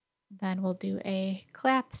Then we'll do a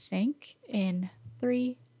clap sync in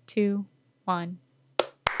 3, 2, 1.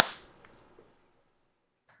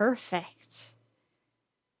 Perfect.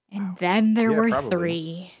 And then there were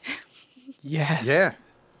probably. 3. Yes. Yeah.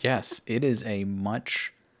 Yes, it is a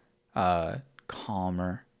much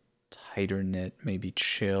calmer, tighter knit, maybe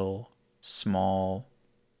chill, small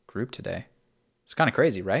group today. It's kind of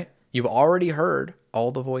crazy, right? You've already heard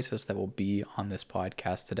all the voices that will be on this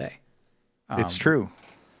podcast today. It's true.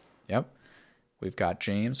 Yep. We've got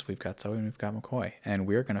James, we've got Zoe, and we've got McCoy. And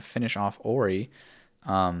we're going to finish off Ori.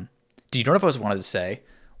 Do you know what I wanted to say?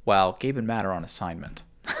 Well, Gabe and Matt are on assignment.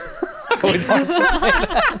 I've always wanted to say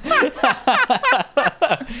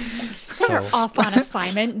that. They're off on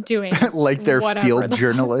assignment doing Like they're whatever field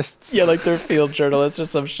journalists. Yeah, like they're field journalists or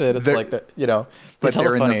some shit. It's They're- like, you know. But it's hella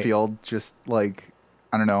they're in funny. the field just like,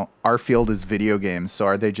 I don't know, our field is video games, so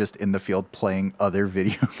are they just in the field playing other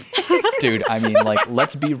video games? Dude, I mean, like,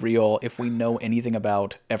 let's be real. If we know anything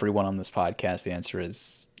about everyone on this podcast, the answer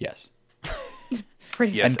is yes.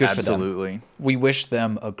 pretty Yes, And good for them. absolutely. We wish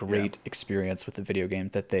them a great experience with the video game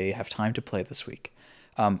that they have time to play this week.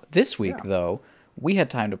 This week, though, we had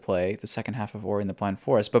time to play the second half of Ori and the Blind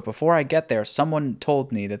Forest. But before I get there, someone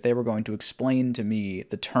told me that they were going to explain to me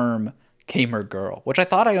the term gamer girl, which I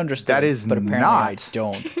thought I understood. That is but apparently I not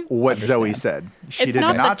don't. What Zoe understand. said. She It's did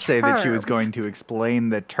not not the say that she was term. going to explain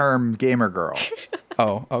the term gamer girl.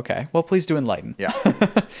 Oh, okay. Well, please do enlighten. Yeah.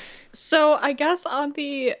 So I guess on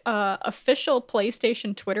the official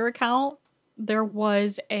PlayStation Twitter account, there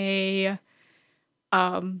was a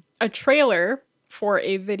trailer for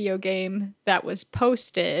a video game that was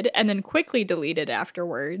posted and then quickly deleted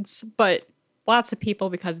afterwards. But lots of people,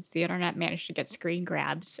 because it's the internet, managed to get screen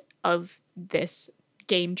grabs of this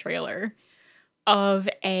game trailer of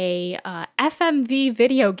a FMV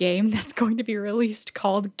video game that's going to be released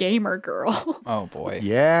called Gamer Girl, Oh, boy.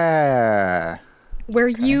 Yeah. where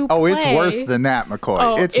you Oh, play... it's worse than that, McCoy.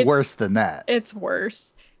 Oh, it's it's- worse than that. It's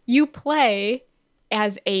worse. You play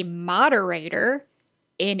as a moderator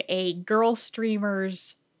in a girl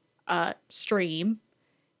streamer's stream.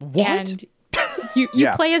 What? And you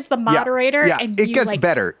Yeah. play as the moderator, Yeah, and it you, gets like,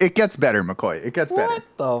 better. It gets better, McCoy. It gets better.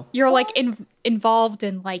 the you're like involved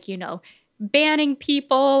in, like, you know, banning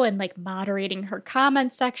people and like moderating her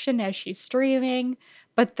comment section as she's streaming.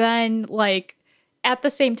 But then, like, at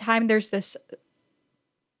the same time, there's this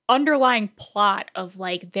underlying plot of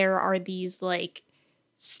like there are these like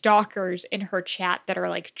stalkers in her chat that are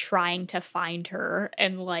like trying to find her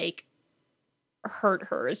and like hurt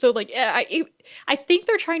her. So like I think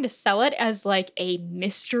they're trying to sell it as like a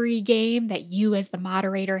mystery game that you as the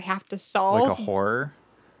moderator have to solve. Like a horror.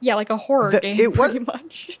 Yeah, like a horror game, it was- pretty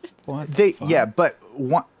much. What They the fuck? yeah, but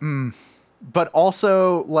but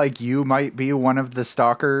also like you might be one of the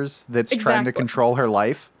stalkers that's trying to Exactly. control her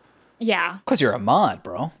life. Yeah. Because you're a mod,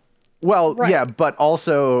 bro. Well, Right. yeah, but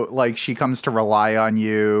also like she comes to rely on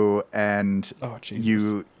you, and Oh, Jesus.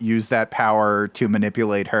 you use that power to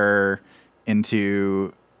manipulate her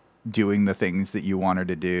into doing the things that you want her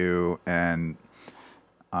to do, and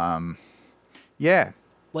yeah.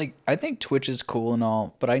 Like, I think Twitch is cool and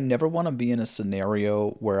all, but I never want to be in a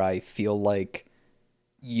scenario where I feel like,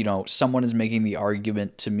 you know, someone is making the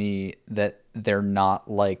argument to me that they're not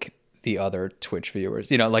like the other Twitch viewers.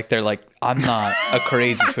 You know, like they're like, I'm not a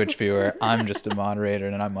crazy Twitch viewer. I'm just a moderator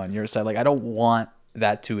and I'm on your side. Like, I don't want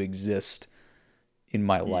that to exist in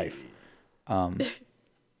my life.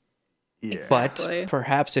 Yeah. But Exactly.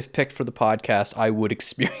 perhaps if picked for the podcast, I would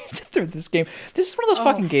experience it through this game. This is one of those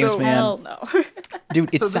fucking games, man. Hell no.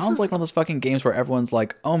 Dude, it this sounds is- like one of those fucking games where everyone's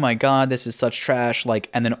like, "Oh my god, this is such trash!" Like,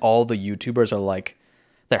 and then all the YouTubers are like,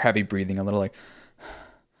 they're heavy breathing a little, like,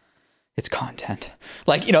 "It's content."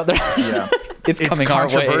 Like, you know, they're Yeah. it's It's coming our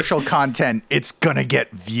way. controversial content. It's gonna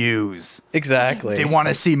get views. Exactly. They want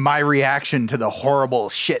to see my reaction to the horrible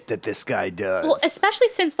shit that this guy does. Well, especially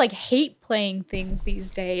since like hate playing things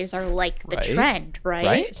these days are like the Right. trend, right?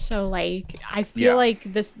 Right. So like I feel Yeah. like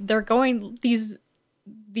they're going these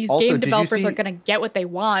Also, game did you developers are see- going to get what they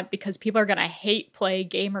want because people are going to hate play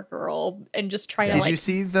Gamer Girl and just try to Did like you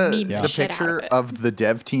see the meme the shit out picture of it. of the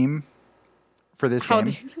dev team for this how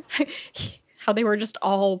game? how they were just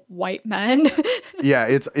all white men. Yeah,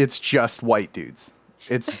 it's just white dudes.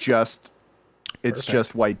 It's just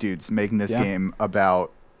Perfect. white dudes making this Yeah. game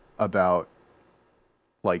about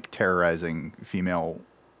like terrorizing female.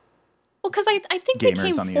 Well, because I think they Gamers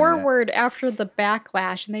came on the forward after the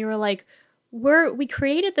backlash and they were like, we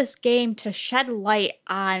created this game to shed light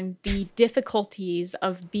on the difficulties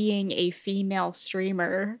of being a female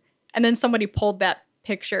streamer. And then somebody pulled that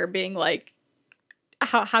picture being like,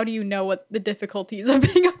 how do you know what the difficulties of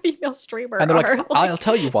being a female streamer And they're are? like, I'll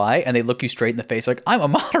tell you why. And they look you straight in the face like, I'm a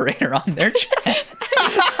moderator on their chat.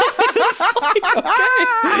 It's like,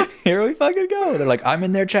 okay, here we fucking go. They're like, I'm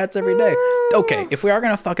in their chats every day. Okay, if we are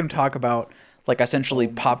going to fucking talk about like essentially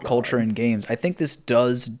pop culture and games, I think this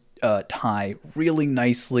does tie really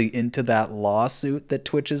nicely into that lawsuit that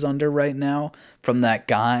Twitch is under right now from that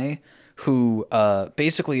guy who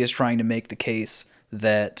basically is trying to make the case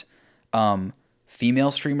that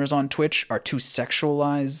female streamers on Twitch are too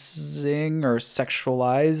sexualizing or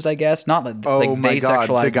sexualized, I guess. Not like, Oh like my they god,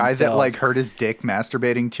 sexualize the guy that themselves. like hurt his dick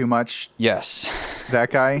masturbating too much. Yes.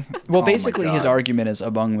 That guy. Well, Oh my basically, his God. argument is,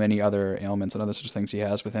 among many other ailments and other such things he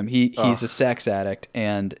has with him, he's a sex addict,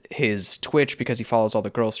 and his Twitch, because he follows all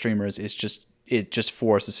the girl streamers, is just it just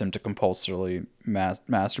forces him to compulsively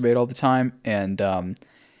masturbate all the time. And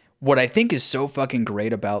what I think is so fucking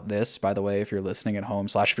great about this, by the way, if you're listening at home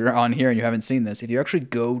 / if you're on here and you haven't seen this, if you actually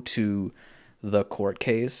go to the court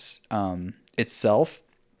case itself,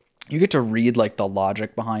 you get to read like the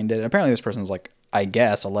logic behind it. And apparently, this person was like, I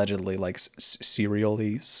guess, allegedly like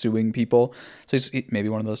serially suing people. So he's maybe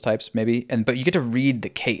one of those types, maybe. But you get to read the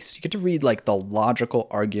case. You get to read like the logical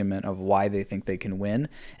argument of why they think they can win.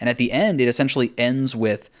 And at the end, it essentially ends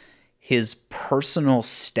with his personal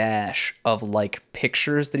stash of like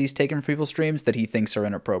pictures that he's taken from people's streams that he thinks are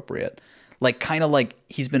inappropriate. Like kind of like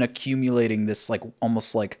he's been accumulating this like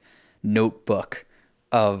almost like notebook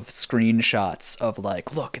of screenshots of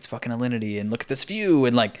like, look, it's fucking Alinity and look at this view,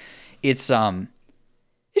 and like it's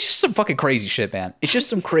just some fucking crazy shit, man. It's just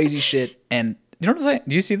some crazy shit. And you know what I'm saying?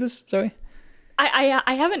 Do you see this, Zoe?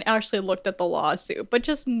 I haven't actually looked at the lawsuit, but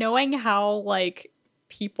just knowing how like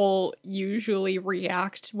people usually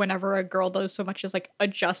react whenever a girl does so much as like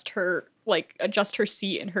adjust her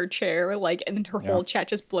seat in her chair, like, and then her whole chat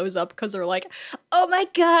just blows up because they're like, oh my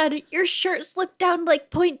god, your shirt slipped down like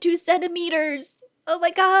 0.2 centimeters. Oh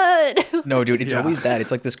my god. No, dude, it's always that.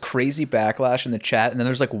 It's like this crazy backlash in the chat, and then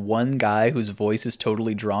there's like one guy whose voice is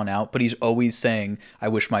totally drawn out, but he's always saying, I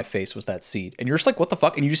wish my face was that seat. And you're just like, what the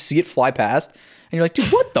fuck? And you just see it fly past, and you're like,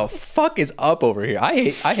 dude, what the fuck is up over here?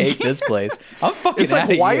 I hate this place. I'm fucking It's like,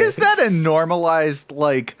 outta why here. is that a normalized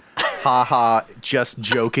like, haha, just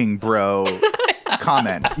joking, bro?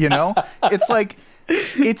 Comment, you know? It's like,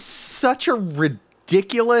 it's such a ridiculous,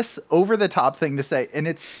 over the top thing to say, and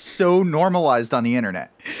it's so normalized on the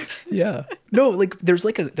internet. Yeah. No, like there's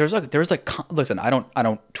like listen, I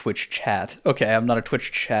don't Twitch chat. Okay, I'm not a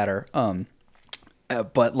Twitch chatter.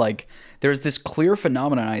 But like there's this clear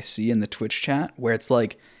phenomenon I see in the Twitch chat where it's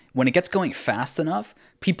like when it gets going fast enough,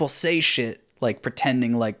 people say shit like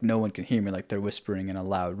pretending like no one can hear me, like they're whispering in a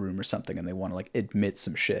loud room or something, and they want to like admit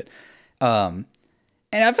some shit.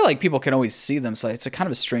 And I feel like people can always see them, so it's a kind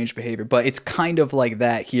of a strange behavior. But it's kind of like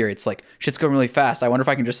that here. It's like, shit's going really fast. I wonder if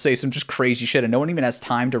I can just say some just crazy shit, and no one even has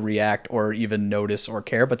time to react or even notice or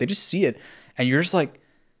care, but they just see it. And you're just like,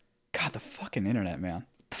 God, the fucking internet, man.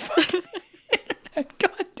 The fucking internet.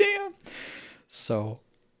 God damn. So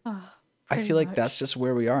I feel like that's just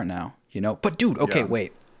where we are now, you know? But dude, okay,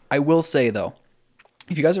 wait. I will say, though,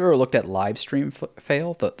 if you guys have ever looked at Livestream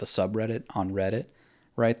Fail, the subreddit on Reddit,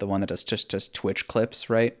 right? The one that does just Twitch clips,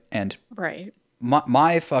 right? And Right.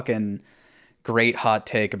 my fucking great hot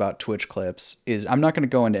take about Twitch clips is, I'm not going to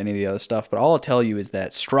go into any of the other stuff, but all I'll tell you is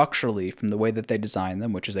that structurally, from the way that they design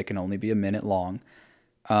them, which is they can only be a minute long,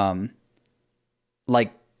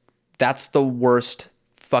 like that's the worst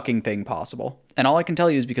fucking thing possible. And all I can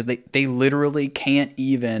tell you is because they literally can't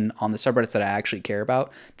even, on the subreddits that I actually care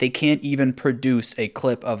about, they can't even produce a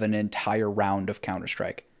clip of an entire round of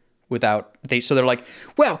Counter-Strike. So they're like,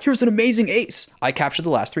 wow, here's an amazing ace. I captured the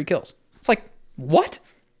last 3 kills. It's like, what?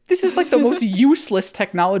 This is like the most useless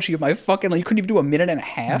technology of my fucking life. You couldn't even do a minute and a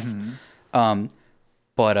half.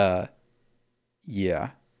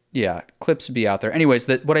 Yeah, clips be out there. Anyways,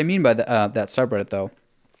 what I mean by that subreddit though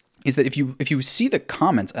is that if you see the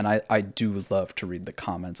comments, and I do love to read the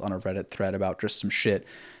comments on a Reddit thread about just some shit,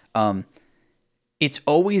 it's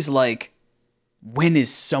always like, when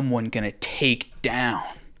is someone gonna take down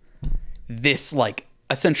this, like,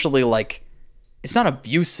 essentially, like, it's not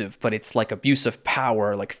abusive, but it's like abuse of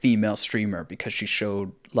power, like female streamer because she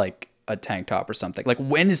showed like a tank top or something. Like,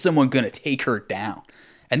 when is someone gonna take her down?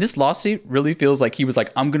 And this lawsuit really feels like he was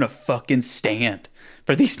like, I'm gonna fucking stand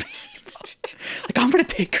for these people. Like, I'm gonna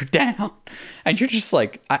take her down. And you're just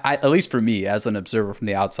like, I at least for me as an observer from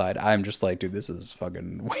the outside, I'm just like, dude, this is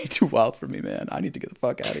fucking way too wild for me, man. I need to get the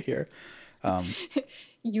fuck out of here.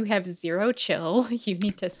 You have zero chill. You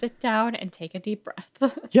need to sit down and take a deep breath.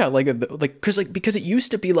 Yeah, because it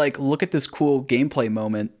used to be like, look at this cool gameplay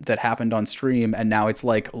moment that happened on stream, and now it's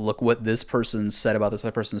like, look what this person said about this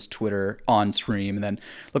other person's Twitter on stream, and then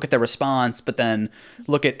look at their response, but then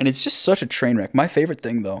and it's just such a train wreck. My favorite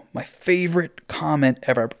thing, though, my favorite comment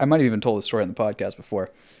ever, I might have even told this story on the podcast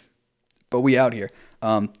before, but we out here.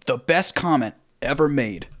 The best comment ever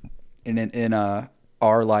made in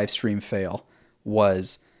our live stream fail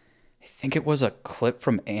was, I think it was a clip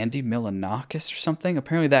from Andy Milonakis or something.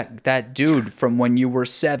 Apparently that dude from When You Were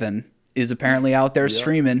 7 is apparently out there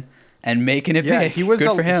streaming and making it big. He was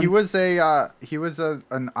Good for him. He was an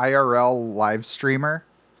IRL live streamer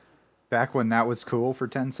back when that was cool for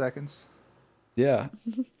 10 seconds. Yeah.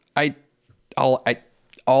 All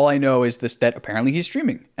I know is that apparently he's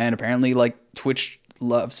streaming, and apparently like Twitch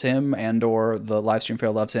loves him and or the live stream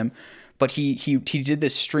fail loves him. But he did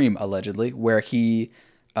this stream allegedly where he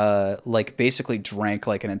like basically drank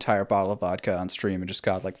like an entire bottle of vodka on stream and just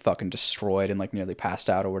got like fucking destroyed and like nearly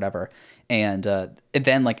passed out or whatever. And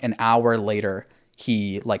then like an hour later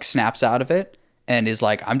he like snaps out of it and is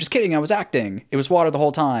like, I'm just kidding, I was acting. It was water the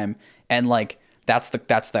whole time. And like that's the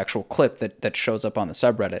actual clip that shows up on the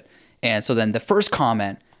subreddit. And so then the first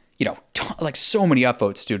comment, you know, like so many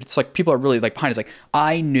upvotes, dude. It's like people are really like behind. It's like,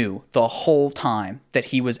 I knew the whole time that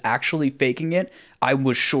he was actually faking it. I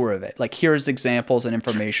was sure of it. Like, here's examples and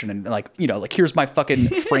information, and like, you know, like here's my fucking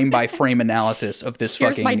frame by frame analysis of this.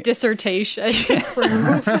 Here's my dissertation to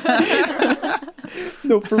prove.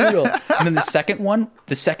 No, for real. And then the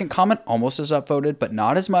second comment almost as upvoted, but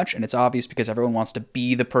not as much. And it's obvious because everyone wants to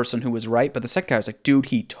be the person who was right. But the second guy was like, dude,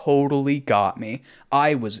 he totally got me.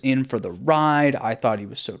 I was in for the ride. I thought he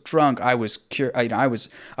was so drunk. I was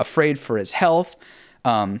afraid for his health.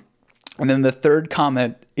 And then the third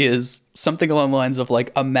comment is something along the lines of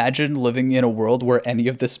like, imagine living in a world where any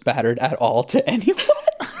of this mattered at all to anyone.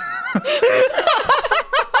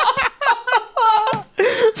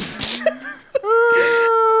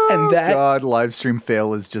 And that God, live stream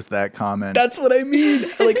fail is just that comment. That's what I mean.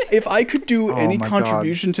 Like, if I could do any my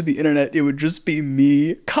contribution to the internet, it would just be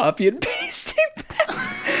me copy and pasting that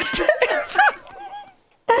to everyone.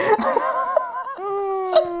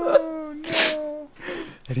 Oh, no.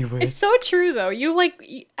 Anyways. It's so true though. You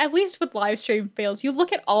like, at least with live stream fails, you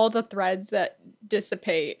look at all the threads that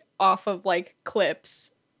dissipate off of like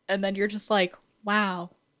clips, and then you're just like, wow,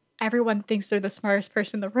 everyone thinks they're the smartest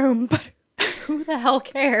person in the room, but who the hell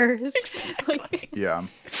cares? Exactly. Like, Yeah.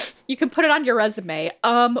 you can put it on your resume.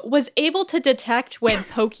 Was able to detect when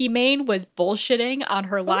Pokimane was bullshitting on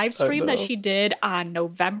her live stream that she did on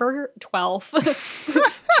November 12th,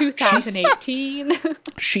 2018.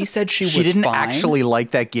 She said she didn't fine. actually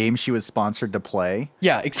like that game she was sponsored to play.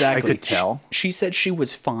 Yeah, exactly. I could tell. She said she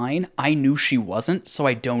was fine. I knew she wasn't, so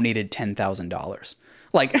I donated $10,000.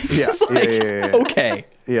 Like, it's just like, okay.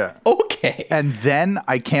 Yeah. Okay. And then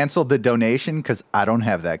I canceled the donation because I don't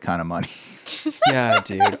have that kind of money. Yeah,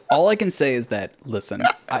 dude. All I can say is that, listen,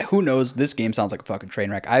 who knows? This game sounds like a fucking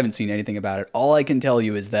train wreck. I haven't seen anything about it. All I can tell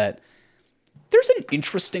you is that there's an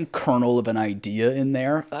interesting kernel of an idea in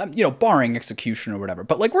there, you know, barring execution or whatever.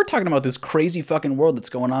 But like, we're talking about this crazy fucking world that's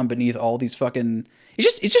going on beneath all these fucking.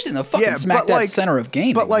 It's just in the fucking smack dab center of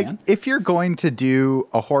gaming. But like, man. if you're going to do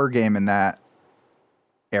a horror game in that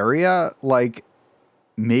area, like,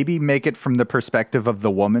 maybe make it from the perspective of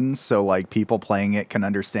the woman, so like people playing it can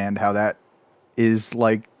understand how that is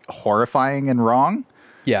like horrifying and wrong.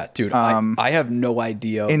 Yeah, dude. I have no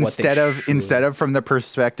idea. Instead of from the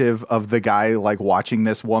perspective of the guy like watching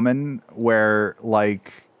this woman, where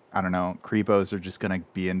like, I don't know, creepos are just gonna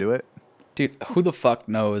be into it. Dude, who the fuck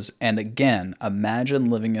knows? And again, imagine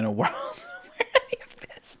living in a world where any of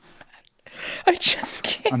this matters. I just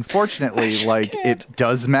can't. Unfortunately, it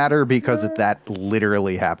does matter because that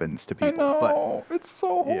literally happens to people. I know. It's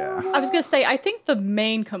so horrible. I was going to say, I think the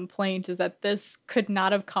main complaint is that this could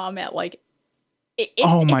not have come at like,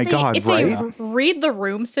 it's a read the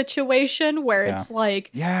room situation where it's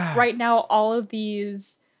like, right now all of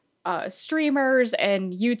these streamers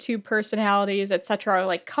and YouTube personalities, etc., are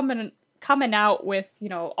like coming out with, you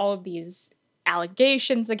know, all of these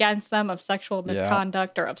allegations against them of sexual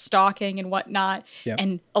misconduct or of stalking and whatnot. Yep.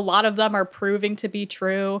 And a lot of them are proving to be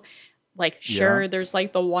true. Like, sure, there's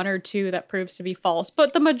like the one or two that proves to be false,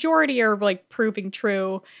 but the majority are like proving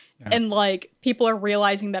true. Yeah. And like people are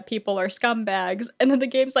realizing that people are scumbags. And then the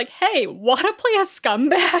game's like, hey, want to play a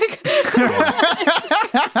scumbag?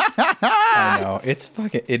 I know.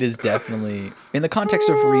 It is definitely in the context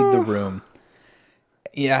of read the room.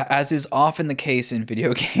 Yeah, as is often the case in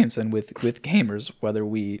video games and with gamers, whether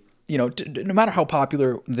we, you know, no matter how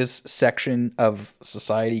popular this section of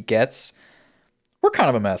society gets, we're kind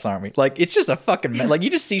of a mess, aren't we? Like, it's just a fucking mess. Like, you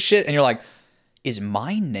just see shit and you're like, is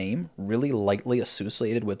my name really lightly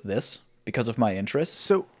associated with this because of my interests?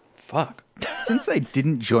 So, Fuck. since I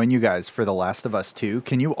didn't join you guys for The Last of Us 2,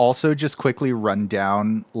 can you also just quickly run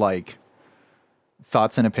down, like,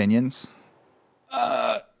 thoughts and opinions?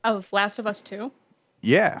 Of Last of Us 2?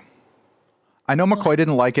 Yeah. I know McCoy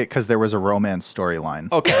didn't like it because there was a romance storyline.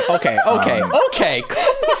 Okay. Come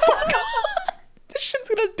the fuck on. This shit's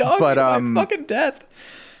gonna dog me to my fucking death.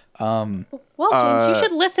 Well, James, you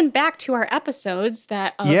should listen back to our episodes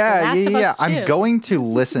that of The Yeah. Last of Us 2. I'm going to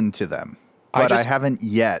listen to them, but I haven't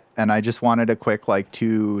yet, and I just wanted a quick, like,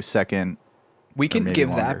 2-second. We can maybe give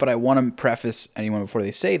longer. that, but I want to preface anyone before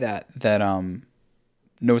they say that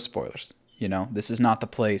no spoilers. You know, this is not the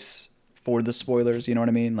place for the spoilers. You know what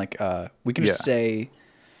I mean? Like, we can just say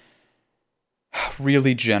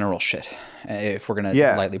really general shit if we're gonna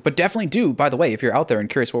lightly. But definitely do. By the way, if you're out there and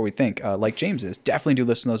curious what we think, like James is, definitely do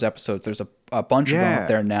listen to those episodes. There's a bunch of them out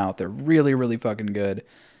there now. They're really, really fucking good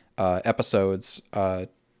episodes.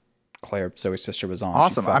 Claire, Zoe's sister, was on.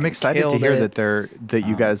 Awesome. I'm excited to hear it. that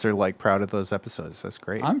you guys are, like, proud of those episodes. That's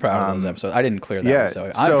great. I'm proud of those episodes. I didn't clear that. Yeah. So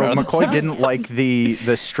McCoy didn't like the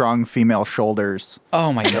strong female shoulders.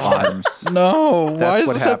 Oh my god. Arms. No. Why That's does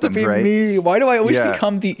what this have to happens, be right? me? Why do I always Yeah.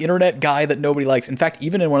 become the internet guy that nobody likes? In fact,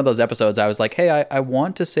 even in one of those episodes, I was like, hey, I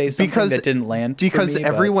want to say something that didn't land for because me,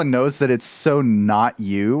 everyone knows that it's so not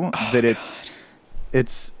you that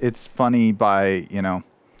it's funny by, you know.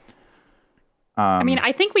 I mean,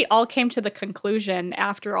 I think we all came to the conclusion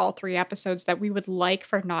after all 3 episodes that we would like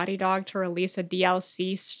for Naughty Dog to release a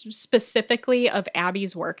DLC specifically of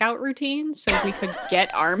Abby's workout routine so we could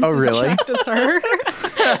get arms Oh, really? as jacked as her.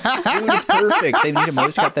 Dude, it's perfect. They need to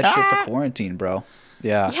Mothership that shit for quarantine, bro.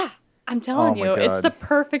 Yeah. Yeah, I'm telling Oh my you, it's God. the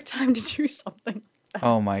perfect time to do something.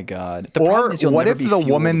 Oh my god. The Or problem is you'll what never if be the fueled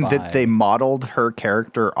woman by- that they modeled her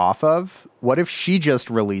character off of, what if she just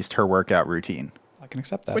released her workout routine? I can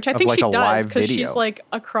accept that. Which I Of, think like, she a does live because video. she's like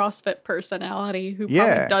a CrossFit personality who Yeah.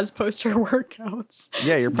 probably does post her workouts.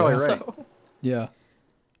 Yeah, you're probably right. So, Yeah.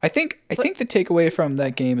 I think the takeaway from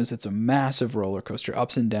that game is it's a massive roller coaster,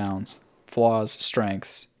 ups and downs, flaws,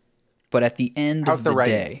 strengths. But at the end How's of the the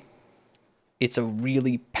writing? day, it's a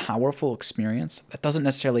really powerful experience. That doesn't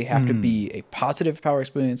necessarily have to be a positive power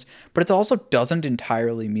experience, but it also doesn't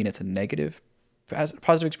entirely mean it's a negative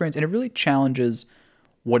positive experience. And it really challenges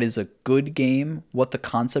what is a good game, what the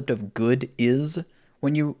concept of good is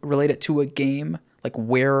when you relate it to a game, like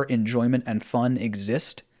where enjoyment and fun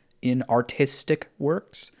exist in artistic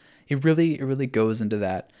works. It really goes into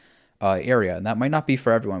that area, and that might not be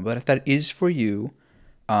for everyone, but if that is for you,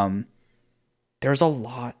 there's a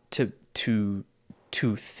lot to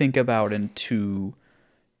think about and to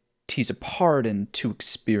tease apart and to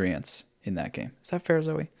experience in that game. Is that fair,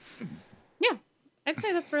 Zoe? yeah, I'd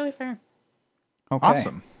say that's really fair. Okay.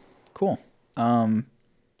 Awesome. Cool.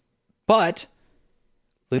 But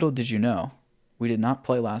little did you know, we did not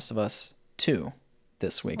play Last of Us 2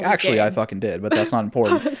 this week. Actually, I fucking did, but that's not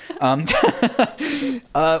important.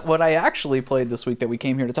 What I actually played this week that we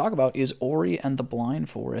came here to talk about is Ori and the Blind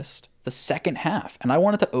Forest, the second half. And I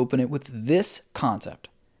wanted to open it with this concept.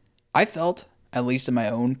 I felt, at least in my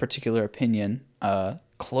own particular opinion,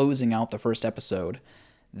 closing out the first episode,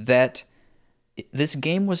 that this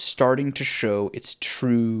game was starting to show its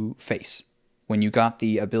true face when you got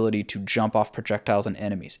the ability to jump off projectiles and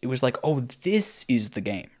enemies. It was like, oh, this is the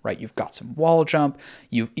game, right? You've got some wall jump.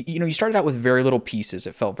 You started out with very little pieces.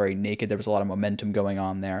 It felt very naked. There was a lot of momentum going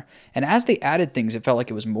on there. And as they added things, it felt like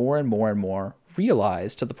it was more and more and more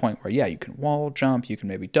realized to the point where, yeah, you can wall jump, you can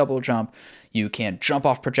maybe double jump, you can jump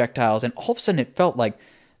off projectiles. And all of a sudden it felt like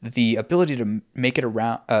the ability to make it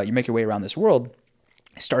around, you make your way around this world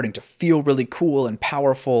starting to feel really cool and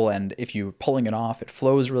powerful, and if you're pulling it off, it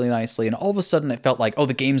flows really nicely, and all of a sudden it felt like, oh,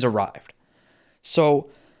 the game's arrived. So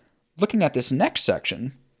looking at this next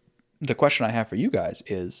section, the question I have for you guys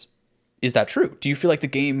is that true? Do you feel like the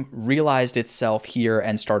game realized itself here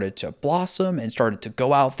and started to blossom and started to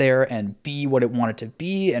go out there and be what it wanted to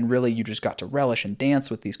be, and really you just got to relish and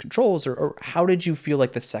dance with these controls? Or how did you feel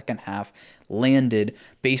like the second half landed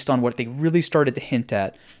based on what they really started to hint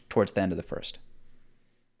at towards the end of the first?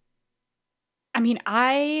 I mean,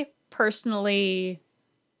 I personally,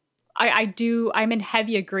 I'm in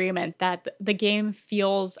heavy agreement that the game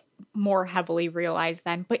feels more heavily realized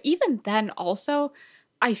then. But even then also,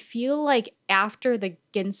 I feel like after the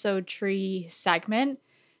Ginso Tree segment,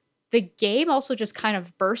 the game also just kind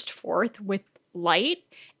of burst forth with light.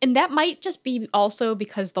 And that might just be also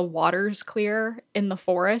because the water's clear in the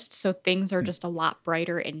forest. So things are just a lot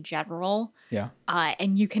brighter in general. Yeah.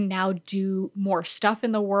 And you can now do more stuff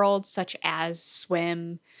in the world, such as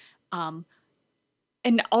swim.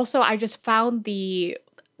 And also, I just found the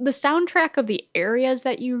soundtrack of the areas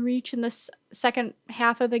that you reach in this second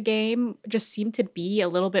half of the game just seemed to be a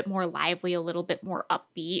little bit more lively, a little bit more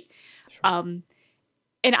upbeat. Sure.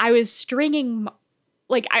 And I was stringing,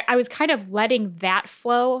 like, I was kind of letting that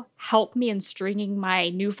flow help me in stringing my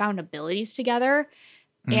newfound abilities together.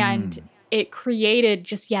 And it created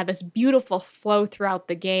just, yeah, this beautiful flow throughout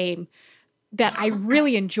the game that I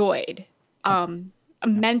really enjoyed.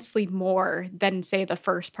 Immensely more than, say, the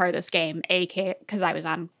first part of this game, because I was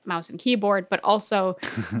on mouse and keyboard, but also,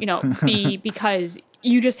 because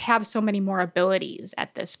you just have so many more abilities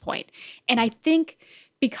at this point. And I think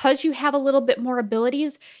because you have a little bit more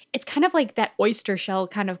abilities, it's kind of like that oyster shell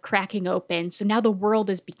kind of cracking open. So now the world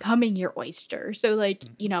is becoming your oyster. So, like,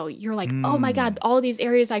 you're like, oh my God, all these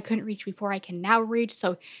areas I couldn't reach before I can now reach.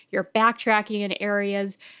 So you're backtracking in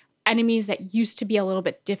areas. Enemies that used to be a little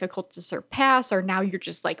bit difficult to surpass, or now you're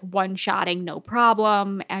just like one-shotting no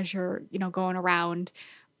problem as you're, going around.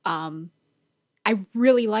 I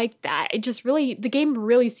really liked that. The game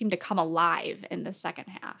really seemed to come alive in the second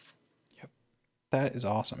half. Yep. That is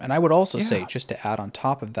awesome. And I would also say, Yeah. just to add on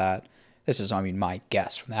top of that, this is, my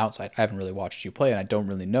guess from the outside. I haven't really watched you play and I don't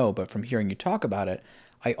really know, but from hearing you talk about it,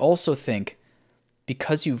 I also think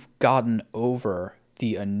because you've gotten over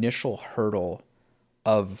the initial hurdle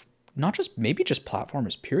of not just maybe just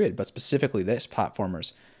platformers period, but specifically this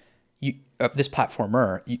platformer,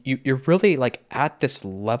 you're really like at this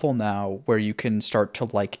level now where you can start to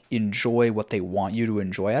like enjoy what they want you to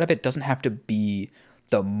enjoy out of it. It doesn't have to be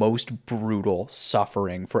the most brutal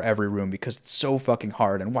suffering for every room because it's so fucking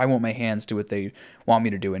hard, and why won't my hands do what they want me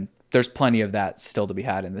to do? And there's plenty of that still to be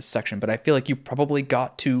had in this section, but I feel like you probably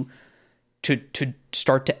got to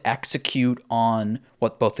start to execute on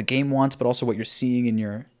what both the game wants, but also what you're seeing in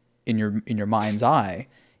your mind's eye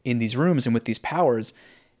in these rooms and with these powers,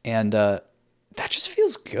 and that just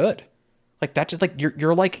feels good. Like that just like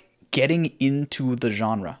you're like getting into the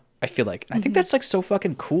genre. I feel like, and I think that's like so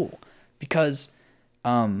fucking cool because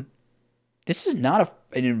this is not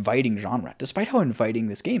an inviting genre, despite how inviting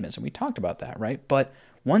this game is, and we talked about that, right? But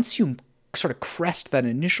once you sort of crest that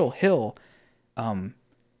initial hill,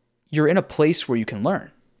 you're in a place where you can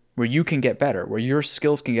learn, where you can get better, where your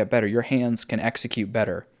skills can get better, your hands can execute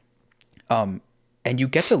better. And you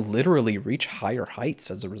get to literally reach higher heights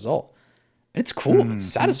as a result. And it's cool. It's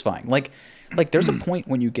satisfying. Like there's a point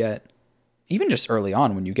when you get, even just early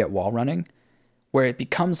on, when you get wall running, where it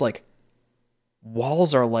becomes like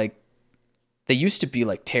walls are like, they used to be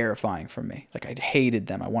like terrifying for me. Like I hated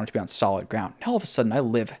them. I wanted to be on solid ground. Now all of a sudden I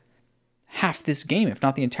live half this game, if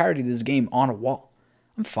not the entirety of this game, on a wall.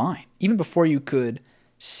 I'm fine. Even before you could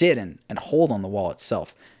sit and hold on the wall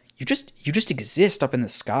itself. You just exist up in the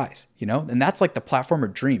skies, And that's like the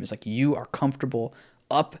platformer dream. It's like you are comfortable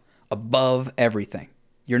up above everything.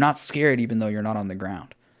 You're not scared even though you're not on the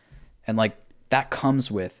ground. And like that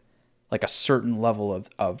comes with like a certain level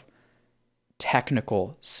of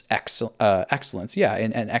technical excellence, yeah,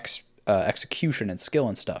 and execution and skill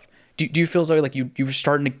and stuff. Do you feel as though like you were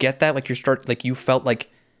starting to get that? Like you felt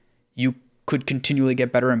like you could continually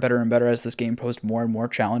get better and better and better as this game posed more and more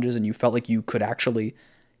challenges, and you felt like you could actually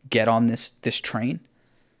get on this train?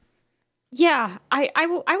 Yeah,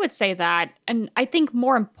 I would say that. And I think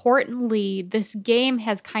more importantly, this game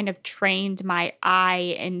has kind of trained my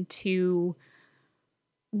eye into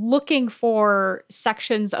looking for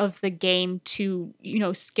sections of the game to,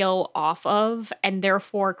 skill off of, and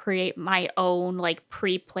therefore create my own like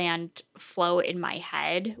pre-planned flow in my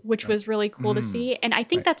head, which was really cool to see. And I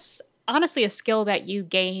think that's honestly a skill that you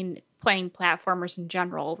gain playing platformers in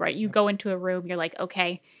general, right? You go into a room, you're like,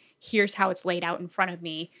 okay, here's how it's laid out in front of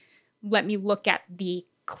me. Let me look at the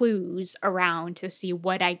clues around to see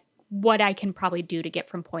what I can probably do to get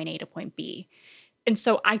from point A to point B. And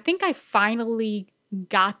so I think I finally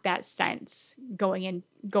got that sense going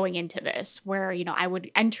into this, where, I would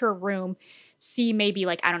enter a room, see maybe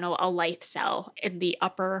like, I don't know, a life cell in the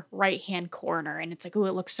upper right-hand corner. And it's like, oh,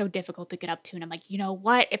 it looks so difficult to get up to. And I'm like, you know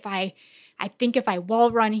what? I think if I wall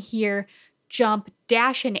run here, jump,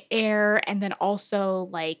 dash in air, and then also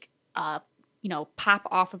like, pop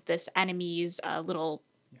off of this enemy's little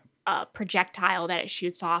projectile that it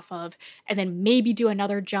shoots off of, and then maybe do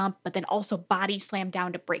another jump, but then also body slam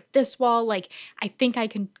down to break this wall. Like, I think I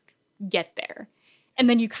can get there. And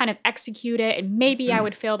then you kind of execute it, and maybe I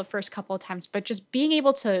would fail the first couple of times, but just being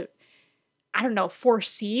able to I don't know,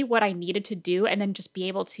 foresee what I needed to do and then just be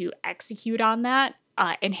able to execute on that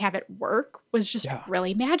and have it work was just Yeah.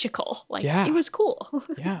 really magical. Like Yeah. it was cool.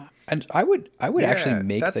 Yeah. And I would actually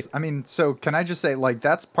make that's, I mean, so can I just say, like,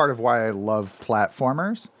 that's part of why I love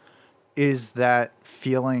platformers, is that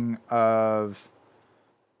feeling of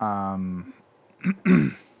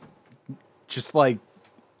just like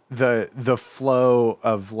the flow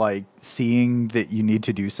of like seeing that you need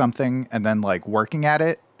to do something and then like working at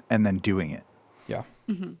it and then doing it. yeah.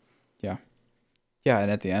 Yeah. Yeah,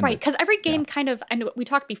 and at the end Right, because every game kind of, and we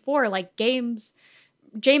talked before, like games,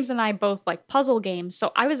 James and I both like puzzle games,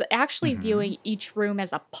 so I was actually viewing each room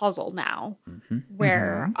as a puzzle now,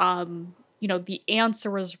 where the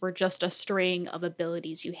answers were just a string of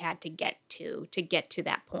abilities you had to get to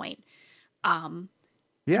that point.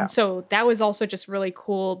 Yeah. And so that was also just really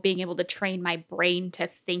cool, being able to train my brain to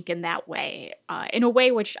think in that way, in a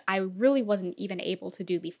way which I really wasn't even able to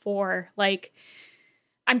do before. Like,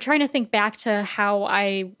 I'm trying to think back to how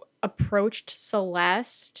I approached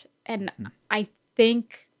Celeste, and I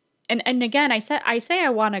think, and again, I say I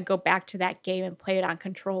want to go back to that game and play it on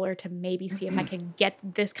controller to maybe see if I can get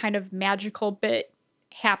this kind of magical bit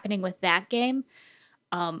happening with that game.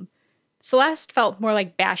 Celeste felt more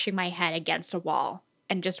like bashing my head against a wall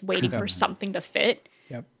and just waiting for something to fit.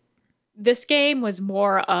 Yep. This game was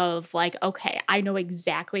more of like, okay, I know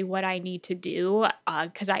exactly what I need to do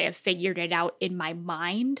because I have figured it out in my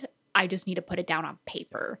mind. I just need to put it down on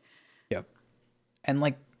paper. Yep. And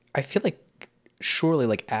like I feel like surely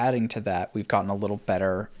like adding to that, we've gotten a little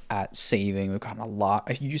better at saving. We've gotten a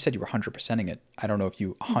lot. You said you were 100%ing it. I don't know if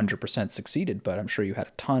you 100% succeeded, but I'm sure you had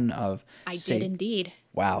a ton of I did indeed.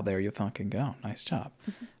 Wow, there you fucking go. Nice job.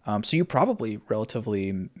 So you probably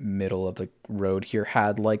relatively middle of the road here,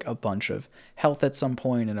 had like a bunch of health at some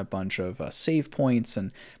point and a bunch of save points,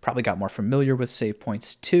 and probably got more familiar with save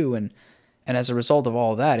points too. And as a result of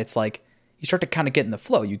all that, it's like you start to kind of get in the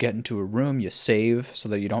flow. You get into a room, you save so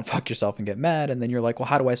that you don't fuck yourself and get mad, and then you're like, well,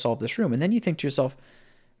 how do I solve this room? And then you think to yourself,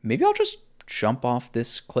 maybe I'll just jump off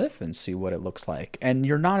this cliff and see what it looks like. And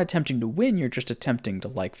you're not attempting to win, you're just attempting to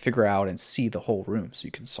like figure out and see the whole room so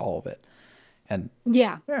you can solve it. And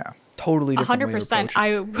yeah, totally different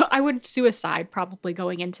 100%. I would suicide probably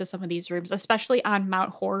going into some of these rooms, especially on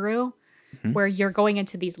Mount Horu, where you're going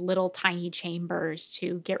into these little tiny chambers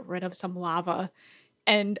to get rid of some lava.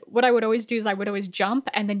 And what I would always do is I would always jump,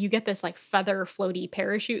 and then you get this like feather floaty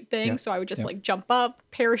parachute thing. Yep. So I would just like jump up,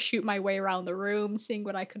 parachute my way around the room, seeing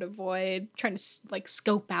what I could avoid, trying to like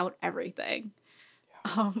scope out everything.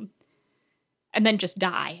 And then just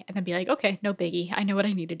die, and then be like, okay, no biggie. I know what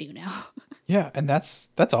I need to do now. Yeah, and that's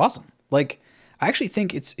awesome. Like, I actually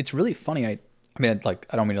think it's really funny. I mean,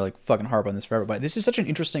 I don't mean to like fucking harp on this forever, but this is such an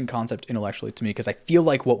interesting concept intellectually to me, because I feel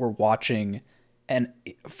like what we're watching and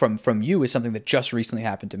from you is something that just recently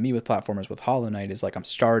happened to me with platformers with Hollow Knight. Is like I'm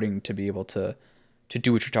starting to be able to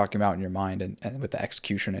do what you're talking about in your mind, and with the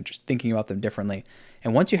execution and just thinking about them differently.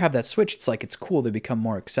 And once you have that switch, it's like it's cool to become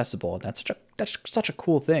more accessible, and that's such a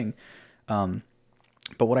cool thing.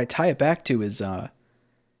 But what I tie it back to is,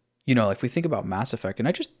 if we think about Mass Effect, and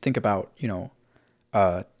I just think about,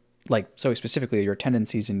 like, so specifically your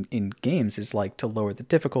tendencies in games is like to lower the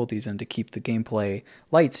difficulties and to keep the gameplay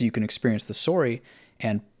light so you can experience the story.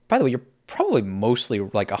 And by the way, you're probably mostly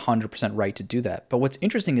like 100% right to do that. But what's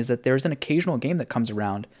interesting is that there's an occasional game that comes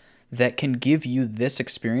around that can give you this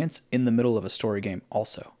experience in the middle of a story game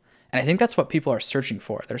also. And I think that's what people are searching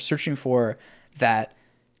for. They're searching for that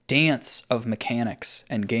dance of mechanics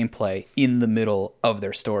and gameplay in the middle of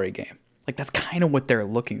their story game. Like that's kind of what they're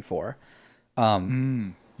looking for.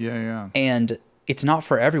 Yeah. And it's not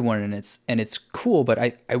for everyone, and it's cool, but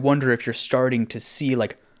I wonder if you're starting to see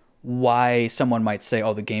like why someone might say,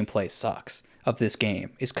 oh, the gameplay sucks of this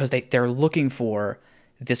game is because they're looking for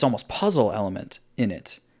this almost puzzle element in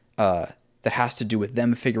it that has to do with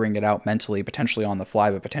them figuring it out mentally, potentially on the fly,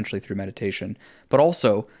 but potentially through meditation, but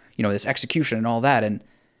also, this execution and all that. And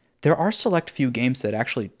there are select few games that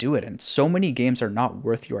actually do it, and so many games are not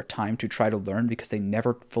worth your time to try to learn because they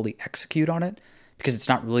never fully execute on it, because it's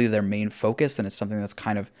not really their main focus, and it's something that's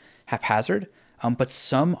kind of haphazard. But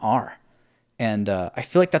some are. And I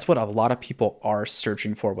feel like that's what a lot of people are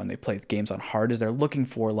searching for when they play games on hard, is they're looking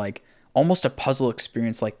for like almost a puzzle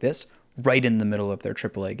experience like this right in the middle of their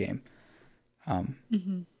AAA game.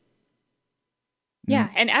 Yeah,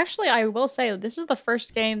 and actually I will say this is the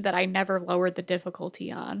first game that I never lowered the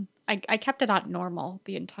difficulty on. I kept it on normal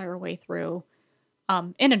the entire way through.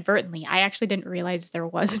 inadvertently. I actually didn't realize there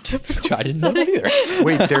was a difficulty I didn't know that setting. either.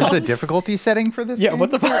 Wait, there's a difficulty setting for this Yeah, game?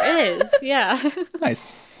 what the fuck? There is, yeah.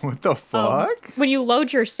 Nice. What the fuck? When you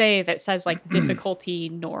load your save, it says like difficulty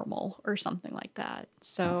normal or something like that.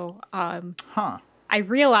 So Huh. I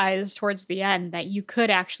realized towards the end that you could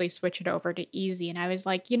actually switch it over to easy. And I was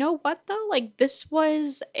like, you know what though? Like this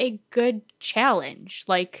was a good challenge.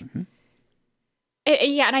 Like,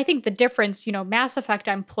 yeah. And I think the difference, Mass Effect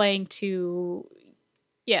I'm playing to,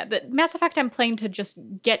 the Mass Effect I'm playing to just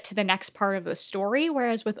get to the next part of the story.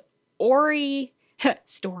 Whereas with Ori,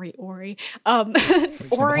 Ori,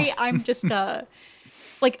 Ori, I'm just,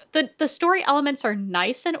 like the story elements are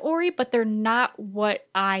nice in Ori, but they're not what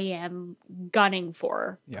I am gunning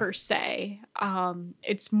for per se.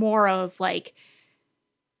 It's more of like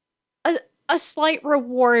a slight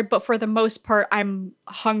reward, but for the most part, I'm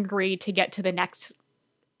hungry to get to the next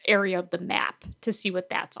area of the map to see what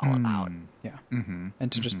that's all about. Yeah.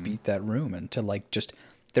 And to just beat that room and to like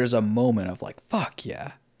there's a moment of like, fuck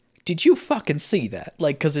yeah. Did you fucking see that?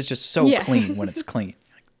 Like, because it's just so clean when it's clean.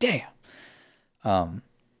 Like, damn.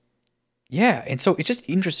 Yeah, and so it's just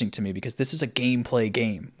interesting to me because this is a gameplay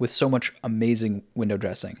game with so much amazing window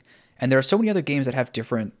dressing. And there are so many other games that have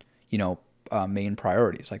different, main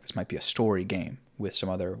priorities. Like this might be a story game with some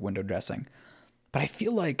other window dressing. But I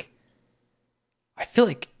feel like,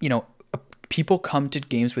 people come to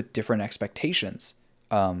games with different expectations.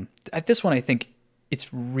 At this one, I think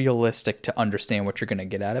it's realistic to understand what you're going to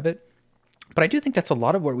get out of it. But I do think that's a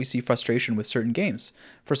lot of where we see frustration with certain games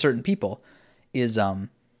for certain people is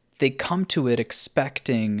they come to it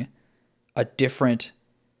expecting a different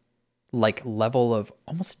like level of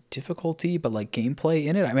almost difficulty, but like gameplay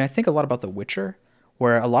in it. I mean, I think a lot about The Witcher,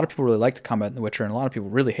 where a lot of people really liked the combat in The Witcher and a lot of people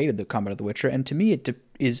really hated the combat of The Witcher. And to me, it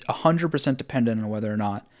is 100% dependent on whether or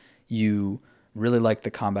not you really like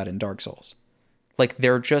the combat in Dark Souls. Like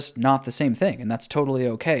they're just not the same thing, and that's totally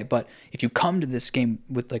okay. But if you come to this game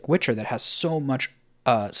with like Witcher that has so much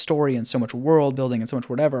story and so much world building and so much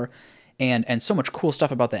whatever, and so much cool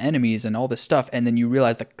stuff about the enemies and all this stuff, and then you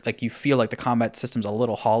realize that like you feel like the combat system's a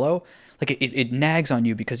little hollow, like it nags on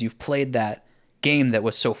you because you've played that game that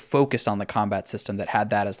was so focused on the combat system that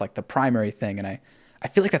had that as like the primary thing. And I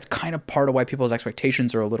feel like that's kind of part of why people's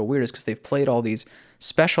expectations are a little weird, is because they've played all these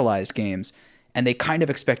specialized games and they kind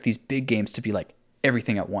of expect these big games to be like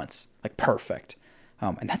everything at once, like perfect.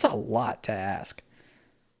 And that's a lot to ask.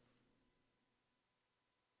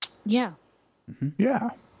 Yeah.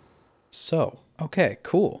 Yeah. So, okay,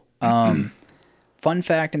 cool. Fun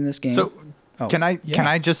fact in this game. So can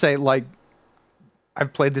I just say, like,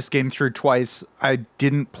 I've played this game through twice. I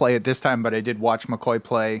didn't play it this time, but I did watch McCoy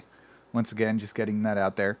play once again, just getting that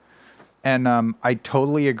out there. And I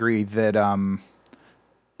totally agree that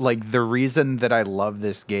like the reason that I love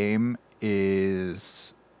this game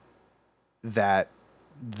is that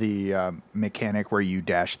the mechanic where you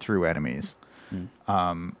dash through enemies.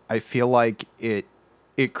 I feel like it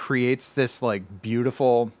creates this like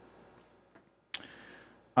beautiful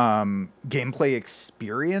gameplay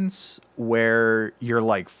experience where you're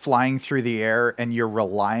like flying through the air and you're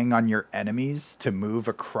relying on your enemies to move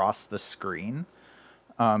across the screen.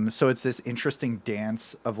 So it's this interesting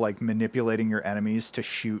dance of like manipulating your enemies to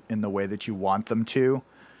shoot in the way that you want them to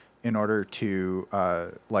in order to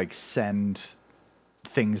like send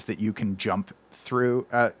things that you can jump through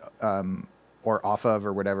or off of,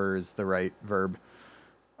 or whatever is the right verb.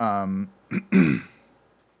 And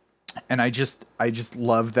I just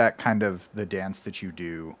love that kind of the dance that you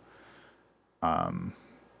do. I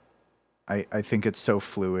think it's so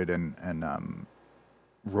fluid and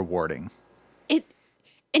rewarding.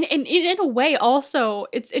 And in a way, also,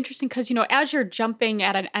 it's interesting because, as you're jumping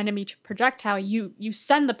at an enemy projectile, you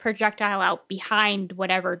send the projectile out behind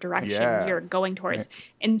whatever direction you're going towards. Right.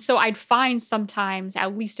 And so I'd find sometimes,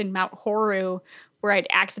 at least in Mount Horu, where I'd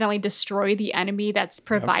accidentally destroy the enemy that's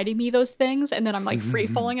providing me those things. And then I'm like free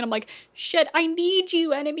falling and I'm like, shit, I need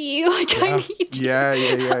you, enemy. Like, I need you.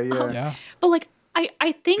 Yeah. But like,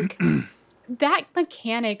 I think that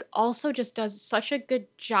mechanic also just does such a good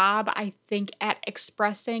job, I think, at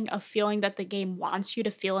expressing a feeling that the game wants you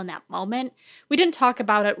to feel in that moment. We didn't talk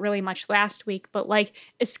about it really much last week, but like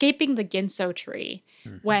escaping the Ginso tree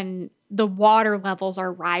when the water levels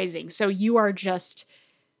are rising. So you are just...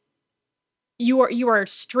 You are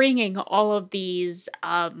stringing all of these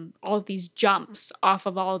jumps off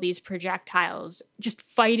of all of these projectiles, just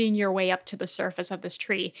fighting your way up to the surface of this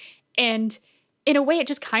tree. And in a way, it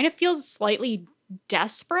just kind of feels slightly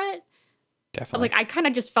desperate. Definitely. Like, I kind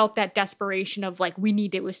of just felt that desperation of, like, we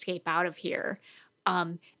need to escape out of here.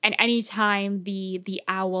 And anytime the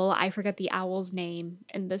owl, I forget the owl's name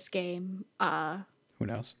in this game, Who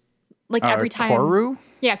knows? Like every time. Koru?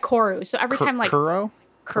 Yeah, Koru. So every time like Kuro?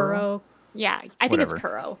 Kuro. Yeah, I think it's Whatever.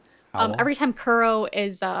 Kuro. Owl? Every time Kuro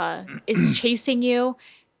is chasing you,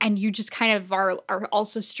 and you just kind of are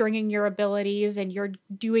also stringing your abilities, and you're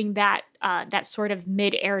doing that that sort of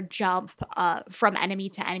mid-air jump from enemy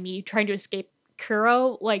to enemy, trying to escape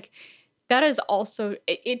Kuro. Like that is also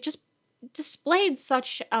it just displayed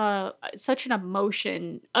such an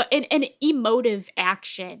emotion, an emotive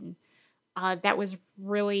action that was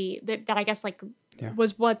really that I guess like Yeah.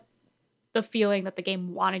 was what the feeling that the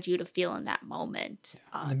game wanted you to feel in that moment.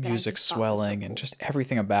 The that I music just thought was so swelling and cool. just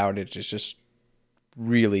everything about it is just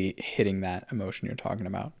really hitting that emotion you're talking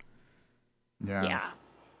about. Yeah.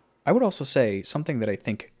 I would also say something that I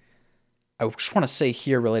think I just want to say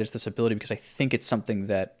here related to this ability, because I think it's something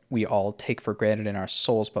that we all take for granted in our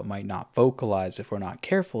souls but might not vocalize if we're not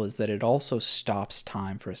careful, is that it also stops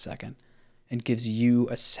time for a second and gives you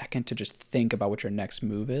a second to just think about what your next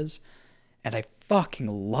move is. And I fucking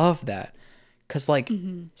love that. Because, like,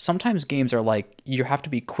 sometimes games are like, you have to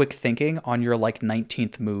be quick thinking on your, like,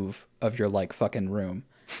 19th move of your, like, fucking room.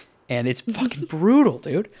 And it's fucking brutal,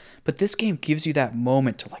 dude. But this game gives you that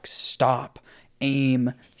moment to, like, stop,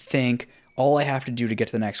 aim, think. All I have to do to get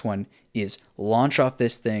to the next one is launch off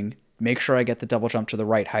this thing, make sure I get the double jump to the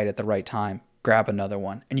right height at the right time, grab another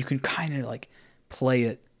one. And you can kind of, like, play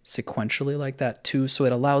it sequentially like that, too. So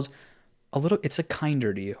it allows it's a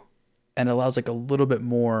kinder to you. And it allows, like, a little bit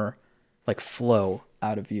more like flow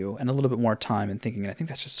out of you and a little bit more time and thinking. And I think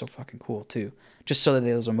that's just so fucking cool too. Just so that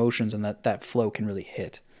those emotions and that flow can really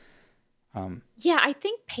hit. Yeah, I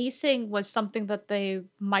think pacing was something that they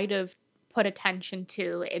might have put attention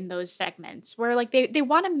to in those segments where like they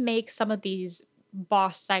want to make some of these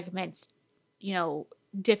boss segments, you know,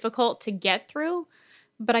 difficult to get through,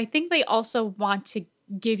 but I think they also want to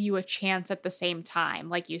give you a chance at the same time,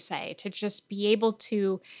 like you say, to just be able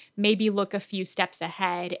to maybe look a few steps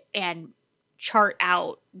ahead and chart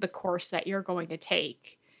out the course that you're going to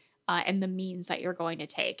take and the means that you're going to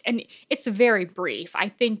take. And it's very brief. I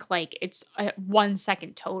think like it's 1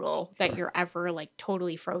 second total that you're ever like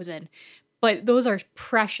totally frozen. But those are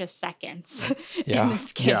precious seconds in Yeah.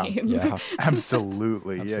 this Yeah. game. Yeah.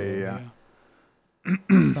 Absolutely. Absolutely. Yeah.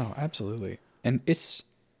 No, absolutely. And it's,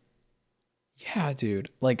 yeah, dude,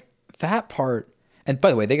 like that part. And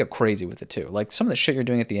by the way, they get crazy with it too. Like some of the shit you're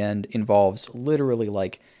doing at the end involves literally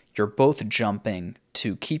like you're both jumping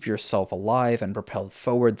to keep yourself alive and propelled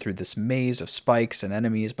forward through this maze of spikes and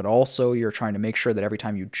enemies, but also you're trying to make sure that every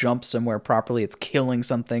time you jump somewhere properly, it's killing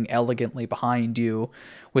something elegantly behind you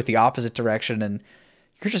with the opposite direction. And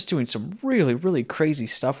you're just doing some really, really crazy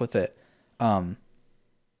stuff with it. But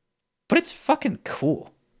it's fucking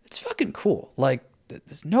cool. It's fucking cool. Like,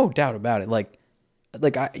 there's no doubt about it.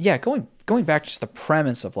 Going back to just the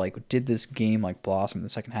premise of like, did this game like blossom in the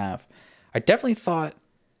second half? I definitely thought.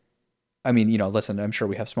 I mean, you know, listen, I'm sure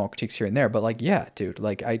we have small critiques here and there, but like, yeah, dude,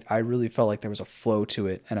 like I really felt like there was a flow to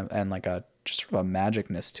it and like a just sort of a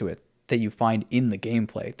magicness to it that you find in the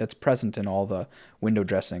gameplay that's present in all the window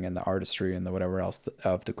dressing and the artistry and the whatever else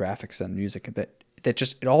of the graphics and music that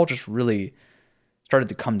just it all just really started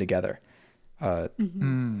to come together.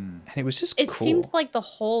 And it was just It cool. seemed like the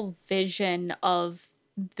whole vision of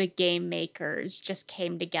the game makers just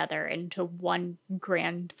came together into one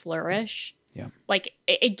grand flourish. Yeah. Like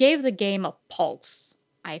it gave the game a pulse,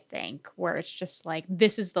 I think, where it's just like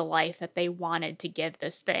this is the life that they wanted to give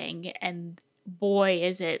this thing, and boy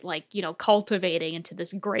is it like, you know, cultivating into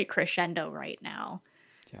this great crescendo right now.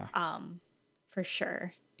 Yeah. For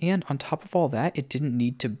sure. And on top of all that, it didn't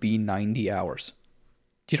need to be 90 hours.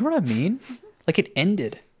 Do you know what I mean? Like it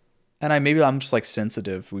ended. And I'm just like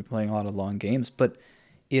sensitive. We're playing a lot of long games, but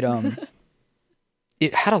it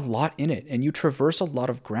it had a lot in it and you traverse a lot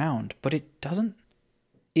of ground, but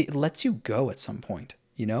it lets you go at some point,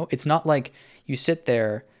 you know? It's not like you sit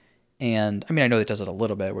there and I mean I know it does it a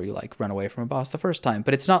little bit where you like run away from a boss the first time,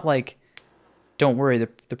 but it's not like don't worry,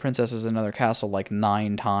 the princess is in another castle like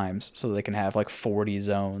 9 times so they can have like 40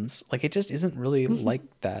 zones. Like it just isn't really like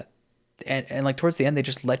that. And like towards the end they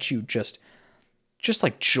just let you just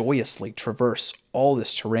like joyously traverse all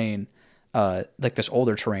this terrain, like this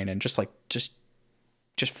older terrain and just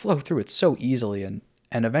flow through it so easily. And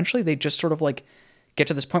eventually they just sort of like get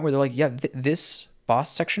to this point where they're like, yeah, this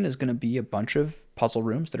boss section is going to be a bunch of puzzle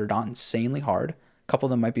rooms that are not insanely hard. A couple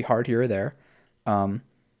of them might be hard here or there.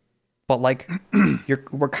 But like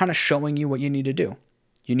we're kind of showing you what you need to do.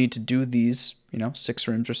 You need to do these, 6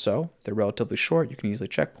 rooms or so. They're relatively short. You can easily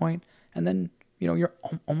checkpoint and then, you're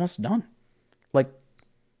almost done. Like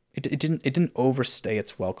it didn't overstay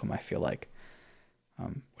its welcome, I feel like,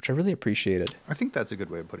 which I really appreciated. I think that's a good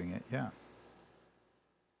way of putting it. Yeah.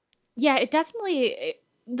 Yeah, it definitely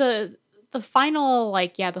the final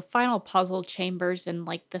like yeah, the final puzzle chambers and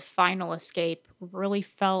like the final escape really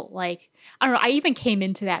felt like I don't know, I even came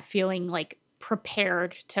into that feeling like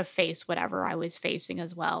prepared to face whatever I was facing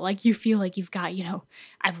as well. Like you feel like you've got,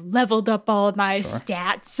 I've leveled up all of my Sure.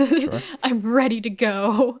 stats. Sure. I'm ready to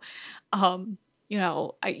go.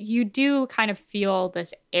 You do kind of feel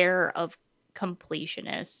this air of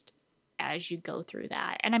completionist as you go through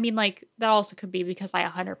that. And I mean, like, that also could be because I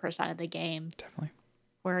 100% of the game Definitely.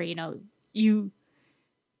 where, you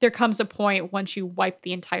there comes a point once you wipe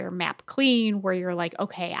the entire map clean where you're like,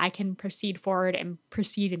 okay, I can proceed forward and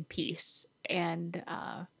proceed in peace. And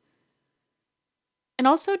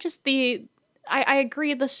also just I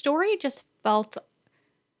agree, the story just felt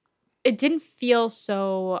it didn't feel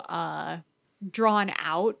so drawn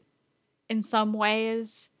out in some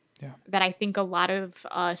ways Yeah. that I think a lot of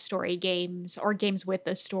story games or games with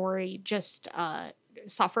a story just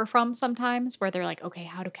suffer from sometimes, where they're like, okay,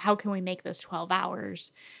 how can we make this 12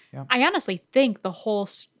 hours? Yeah. I honestly think the whole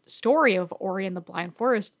story of Ori and the Blind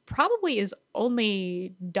Forest probably is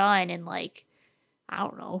only done in like, I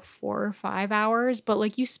don't know, 4 or 5 hours, but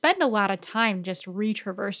like you spend a lot of time just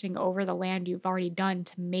retraversing over the land you've already done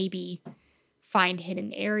to maybe find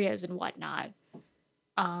hidden areas and whatnot.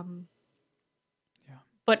 Yeah.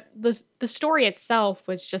 But the story itself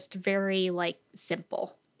was just very like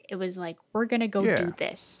simple. It was like, we're gonna go Yeah. do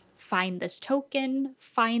this, find this token,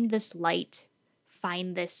 find this light,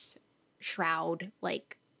 find this shroud,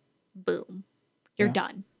 like boom, you're Yeah.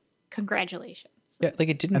 done. Congratulations. Yeah, like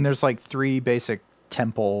it didn't. And there's like 3 basic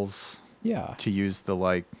temples, Yeah, to use the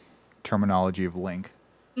like terminology of Link.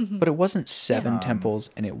 but it wasn't 7 Yeah. temples,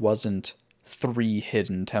 and it wasn't 3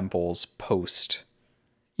 hidden temples post.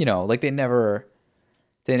 You know, like they never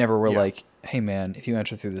were Yeah. like, hey man, if you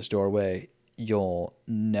enter through this doorway, you'll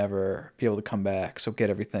never be able to come back. So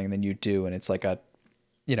get everything. And then you do, and it's like an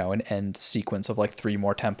end sequence of like 3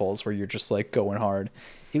 more temples where you're just like going hard.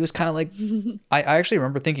 It was kind of like, I actually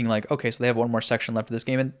remember thinking like, okay, so they have one more section left of this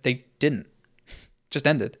game, and they didn't. Just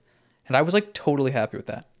ended. And I was like totally happy with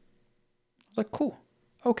that. I was like, cool.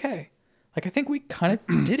 Okay. Like I think we kind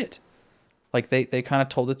of did it. Like they kind of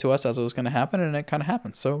told it to us as it was going to happen, and it kind of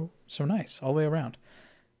happened. So nice all the way around.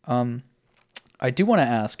 I do want to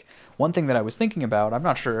ask one thing that I was thinking about. I'm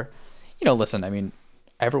not sure, listen, I mean,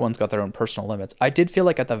 everyone's got their own personal limits. I did feel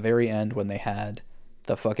like at the very end when they had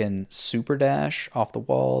the fucking super dash off the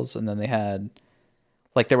walls, and then they had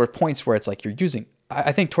like, there were points where it's like you're using,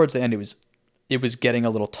 I think towards the end it was getting a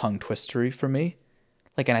little tongue twistery for me.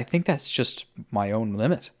 Like, and I think that's just my own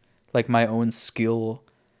limit, like my own skill,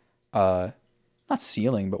 not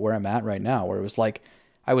ceiling, but where I'm at right now, where it was like,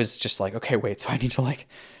 I was just like, okay, wait, so I need to like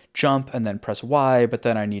jump and then press Y, but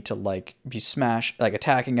then I need to like be like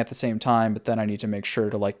attacking at the same time, but then I need to make sure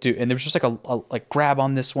to like do, and there was just like a like grab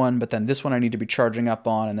on this one, but then this one I need to be charging up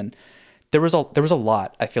on, and then there was a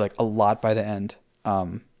lot, I feel like a lot by the end.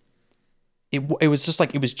 It was just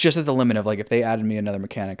like, it was just at the limit of like, if they added me another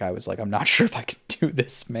mechanic, I was like, I'm not sure if I can do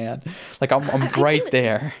this, man. Like I'm right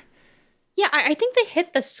there. Yeah, I think they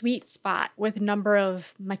hit the sweet spot with number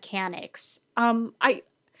of mechanics.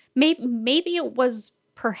 Maybe it was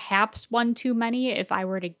perhaps one too many if I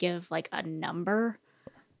were to give like a number.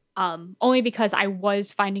 Only because I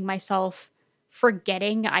was finding myself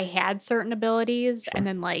forgetting I had certain abilities and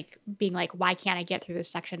then like being like, why can't I get through this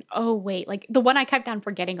section? Oh wait, like the one I kept on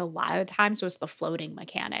forgetting a lot of times was the floating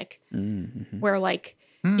mechanic, where like,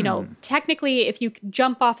 technically if you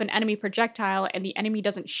jump off an enemy projectile and the enemy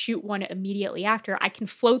doesn't shoot one immediately after, I can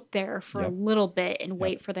float there for a little bit and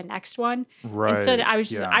wait for the next one. Right. Instead, I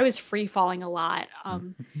was yeah. free falling a lot.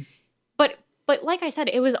 But like I said,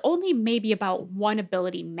 it was only maybe about one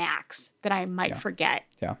ability max that I might forget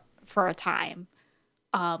Yeah. for a time.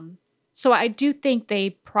 So I do think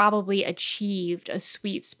they probably achieved a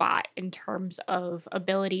sweet spot in terms of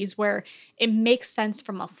abilities where it makes sense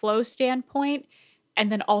from a flow standpoint and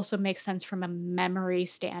then also makes sense from a memory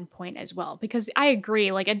standpoint as well. Because I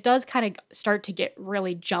agree, like it does kind of start to get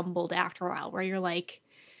really jumbled after a while where you're like,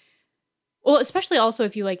 well, especially also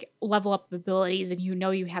if you like level up abilities and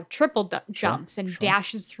you have triple jumps and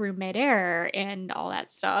dashes through midair and all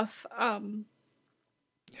that stuff.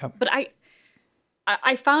 But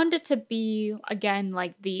I found it to be again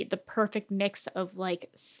like the perfect mix of like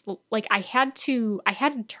I had to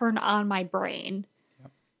turn on my brain.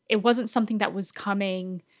 It wasn't something that was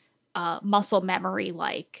coming muscle memory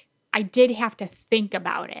like. I did have to think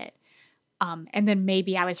about it. And then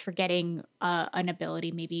maybe I was forgetting an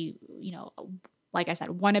ability, maybe, like I said,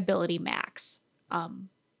 one ability max. But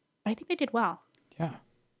I think they did well. Yeah.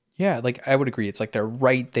 Yeah, like I would agree. It's like they're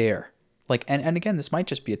right there. like, and again, this might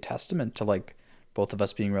just be a testament to like both of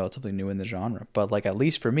us being relatively new in the genre, but like at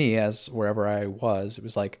least for me, as wherever I was, it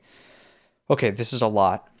was like, okay, this is a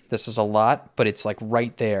lot. This is a lot, but it's like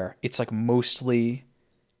right there. It's like mostly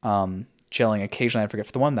gelling. Occasionally I forget.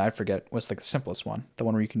 For the one that I forget was like the simplest one, the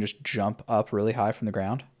one where you can just jump up really high from the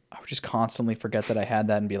ground. I would just constantly forget that I had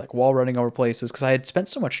that and be like wall running over places because I had spent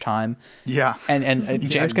so much time. Yeah. And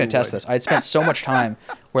James can attest to this. I had spent so much time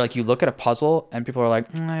where like you look at a puzzle and people are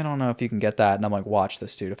like, I don't know if you can get that. And I'm like, watch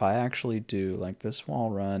this, dude. If I actually do like this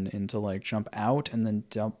wall run into like jump out and then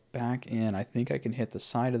jump back in, I think I can hit the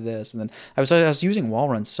side of this. And then I was using wall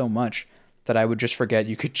runs so much that I would just forget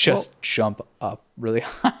you could just jump up really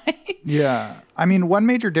high. Yeah. I mean, one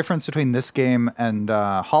major difference between this game and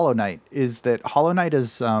Hollow Knight is that Hollow Knight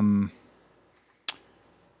has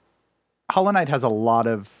a lot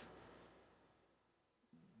of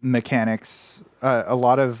mechanics, a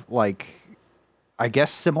lot of like, I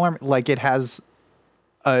guess similar, like it has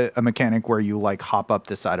a mechanic where you like hop up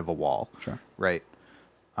the side of a wall. Sure. Right.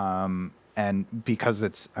 And because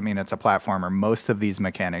it's a platformer, most of these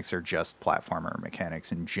mechanics are just platformer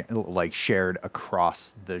mechanics and like shared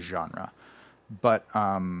across the genre. But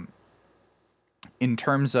in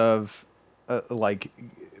terms of like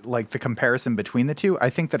the comparison between the two, I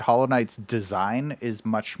think that Hollow Knight's design is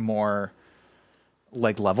much more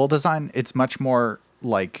like level design. It's much more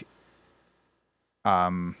like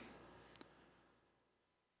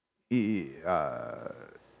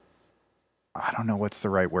I don't know what's the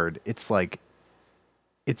right word. It's like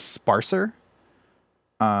it's sparser.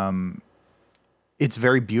 It's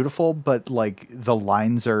very beautiful, but like the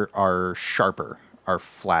lines are sharper, are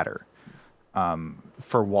flatter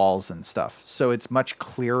for walls and stuff. So it's much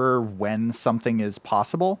clearer when something is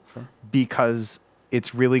possible because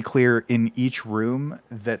it's really clear in each room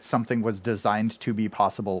that something was designed to be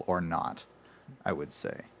possible or not, I would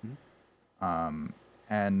say.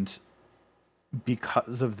 And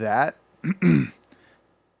because of that,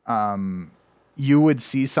 you would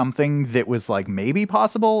see something that was like maybe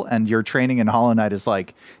possible, and your training in Hollow Knight is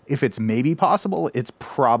like, if it's maybe possible, it's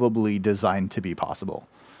probably designed to be possible.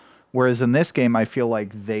 Whereas in this game, I feel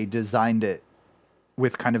like they designed it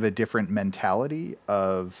with kind of a different mentality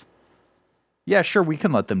of, yeah, sure, we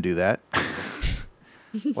can let them do that.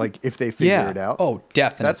 Like if they figure it out. Oh,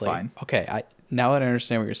 definitely. That's fine. Okay, now that I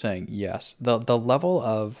understand what you're saying, yes. The level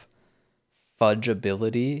of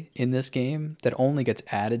fudgeability in this game that only gets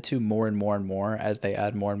added to more and more and more as they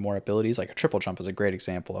add more and more abilities. Like a triple jump is a great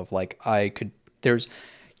example of like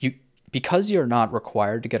because you're not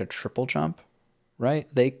required to get a triple jump, right?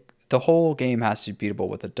 The whole game has to be beatable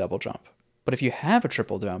with a double jump. But if you have a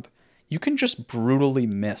triple jump, you can just brutally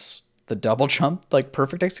miss the double jump, like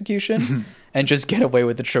perfect execution, and just get away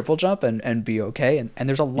with the triple jump and be okay. And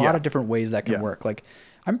there's a lot of different ways that can work. Like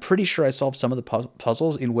I'm pretty sure I solved some of the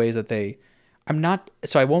puzzles in ways that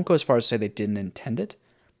so I won't go as far as to say they didn't intend it,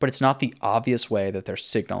 but it's not the obvious way that they're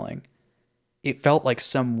signaling. It felt like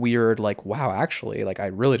some weird, like, wow, actually, like I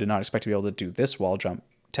really did not expect to be able to do this wall jump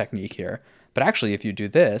technique here. But actually, if you do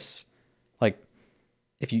this, like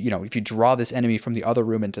if you draw this enemy from the other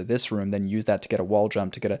room into this room, then use that to get a wall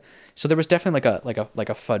jump so there was definitely like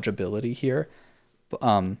a fudge ability here.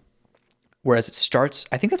 Whereas it starts,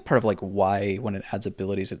 I think that's part of like why when it adds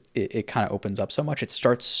abilities, it kind of opens up so much. It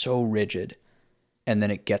starts so rigid and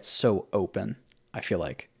then it gets so open, I feel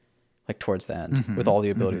like towards the end with all the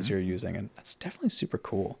abilities you're using. And that's definitely super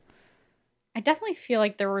cool. I definitely feel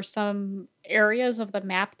like there were some areas of the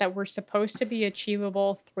map that were supposed to be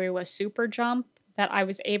achievable through a super jump that I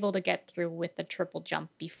was able to get through with the triple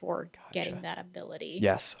jump before getting that ability.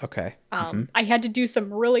 Yes. Okay. I had to do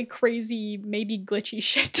some really crazy, maybe glitchy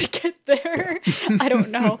shit to get there. I don't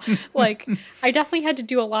know. Like, I definitely had to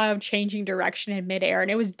do a lot of changing direction in midair,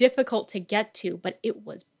 and it was difficult to get to, but it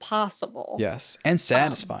was possible. Yes. And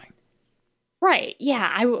satisfying. Right.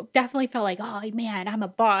 Yeah. Definitely felt like, oh, man, I'm a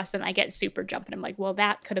boss. And I get super jump. And I'm like, well,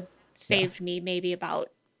 that could have saved me maybe about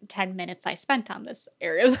 10 minutes I spent on this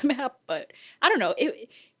area of the map. But I don't know.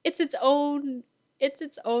 It's its own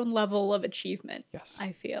level of achievement. Yes.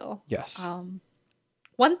 I feel. Yes.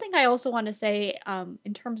 One thing I also want to say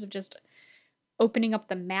in terms of just opening up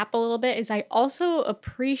the map a little bit is I also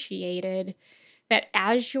appreciated that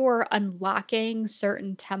as you're unlocking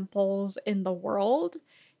certain temples in the world,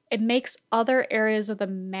 it makes other areas of the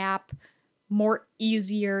map more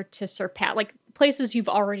easier to surpass, like places you've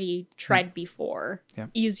already tried before,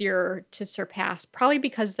 easier to surpass, probably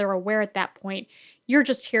because they're aware at that point you're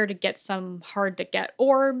just here to get some hard to get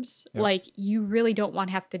orbs. Like you really don't want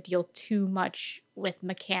to have to deal too much with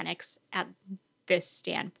mechanics at this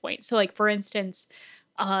standpoint. So like for instance,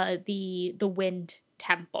 the wind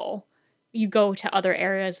temple you go to other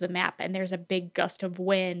areas of the map and there's a big gust of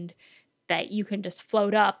wind that you can just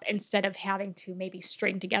float up instead of having to maybe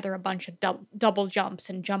string together a bunch of double jumps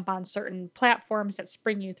and jump on certain platforms that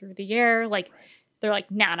spring you through the air. Like they're like,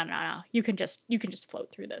 no. You can just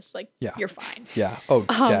float through this. Like Yeah. you're fine. Yeah. Oh,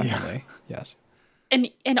 definitely. Yes.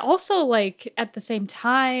 And also like at the same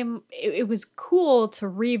time, it was cool to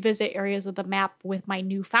revisit areas of the map with my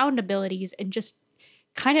newfound abilities and just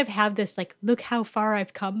kind of have this like look how far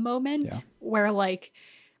I've come moment Yeah. where like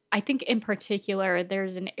I think in particular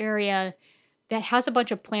there's an area that has a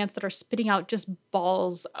bunch of plants that are spitting out just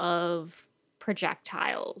balls of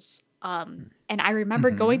projectiles. And I remember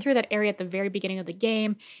going through that area at the very beginning of the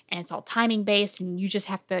game, and it's all timing based, and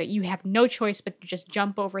you have no choice but to just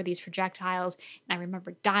jump over these projectiles. And I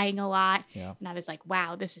remember dying a lot, Yeah. and I was like,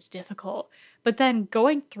 wow, this is difficult. But then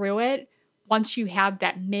going through it, once you have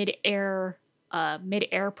that mid-air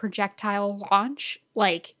projectile launch,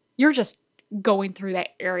 like you're just going through that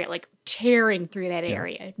area, like tearing through that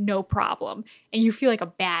area, no problem. And you feel like a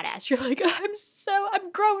badass. You're like,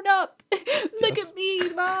 I'm grown up. Look Yes. at me,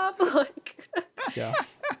 mom. Like, Yeah.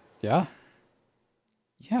 Yeah.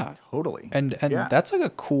 Yeah. Totally. And Yeah. that's like a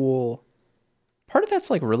cool part of that's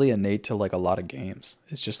like really innate to like a lot of games.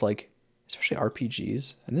 It's just like, especially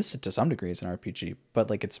RPGs, and this to some degree is an RPG, but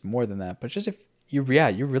like it's more than that. But just if you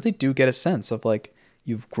really do get a sense of like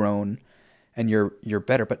you've grown and you're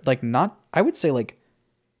better, but like not, I would say like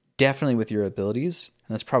definitely with your abilities,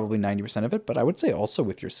 and that's probably 90% of it, but I would say also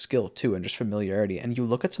with your skill too and just familiarity. And you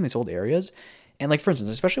look at some of these old areas, and like for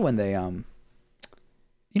instance, especially when they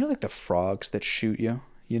like the frogs that shoot you,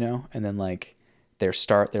 and then like they're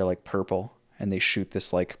like purple and they shoot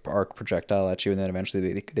this like arc projectile at you, and then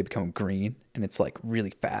eventually they become green, and it's like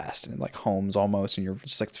really fast and it like homes almost, and you're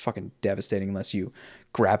just like, it's fucking devastating unless you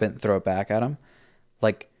grab it and throw it back at them.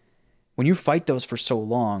 Like when you fight those for so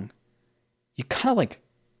long, you kind of like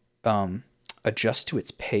adjust to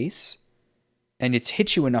its pace, and it's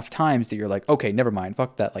hit you enough times that you're like, okay, never mind,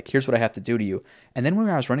 fuck that, like here's what I have to do to you. And then when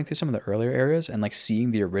I was running through some of the earlier areas and like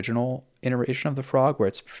seeing the original iteration of the frog where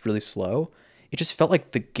it's really slow, it just felt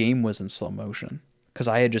like the game was in slow motion because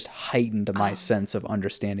I had just heightened my sense of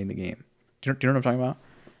understanding the game. Do you know what I'm talking about?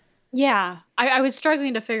 yeah, I was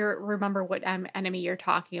struggling to remember what enemy you're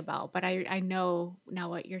talking about, but I know now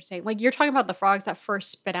what you're saying. Like you're talking about the frogs that first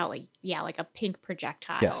spit out like a pink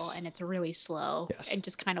projectile, Yes. and it's really slow Yes. and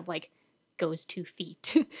just kind of like goes 2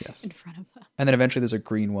 feet Yes. in front of them. And then eventually there's a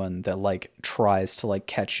green one that like tries to like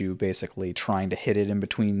catch you, basically trying to hit it in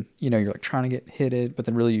between, you're like trying to get hit it, but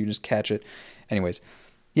then really you just catch it. Anyways,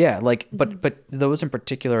 yeah, like, but those in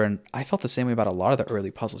particular, and I felt the same way about a lot of the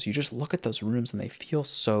early puzzles. You just look at those rooms and they feel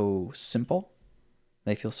so simple.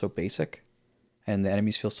 They feel so basic, and the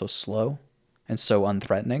enemies feel so slow and so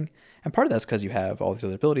unthreatening. And part of that's because you have all these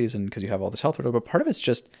other abilities and because you have all this health, but part of it's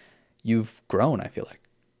just you've grown, I feel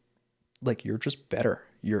like you're just better.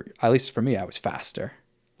 At least for me, I was faster.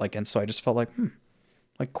 Like, and so I just felt like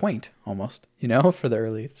quaint almost, for the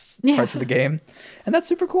early parts of the game. And that's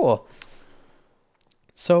super cool.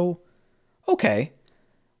 So, okay.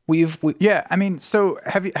 Yeah, I mean, so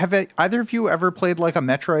have either of you ever played like a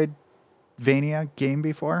Metroidvania game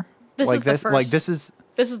before? This like is the first. Like this is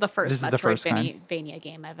the first this is the first time? Metroidvania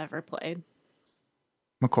game I've ever played.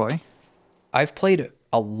 McCoy. I've played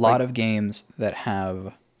a lot of games that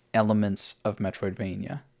have elements of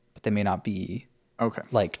Metroidvania, but they may not be Okay.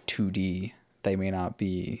 like 2D. They may not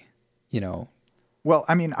be, Well,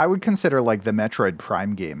 I mean, I would consider like the Metroid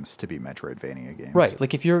Prime games to be Metroidvania games. right.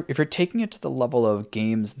 Like if you're taking it to the level of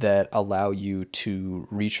games that allow you to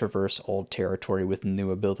retraverse old territory with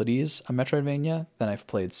new abilities, a Metroidvania, then I've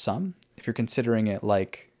played some. If you're considering it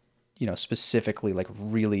like, specifically like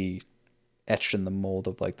really etched in the mold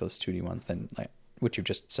of like those 2D ones, then like which you've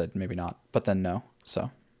just said maybe not, but then no.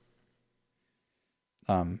 So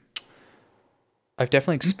I've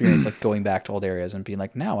definitely experienced like going back to old areas and being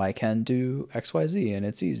like, now I can do XYZ and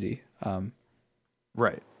it's easy.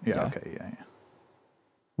 Right. Yeah. Yeah. Okay. Yeah.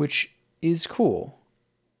 Which is cool.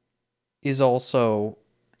 Is also,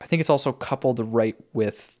 I think it's also coupled right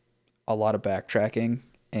with a lot of backtracking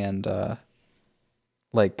and a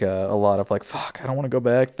lot of like, fuck, I don't want to go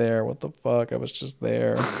back there. What the fuck? I was just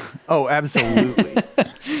there. Oh, absolutely.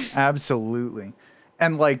 Absolutely.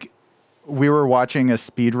 And like we were watching a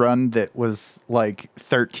speed run that was like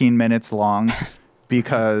 13 minutes long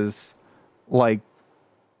because like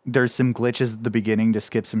there's some glitches at the beginning to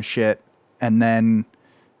skip some shit, and then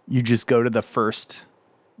you just go to the first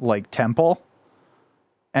like temple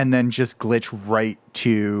and then just glitch right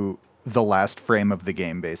to the last frame of the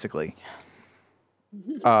game basically.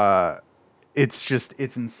 It's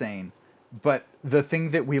insane. But the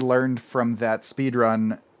thing that we learned from that speed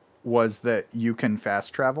run was that you can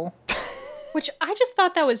fast travel. Which I just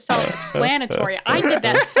thought that was self-explanatory. I did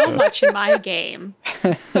that so much in my game.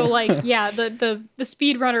 So like, yeah, the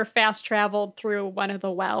speedrunner fast traveled through one of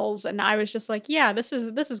the wells, and I was just like, yeah, this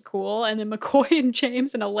is cool. And then McCoy and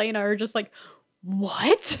James and Elena are just like,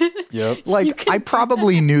 what? Yep. Like, I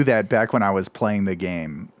probably knew that back when I was playing the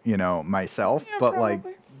game, myself, but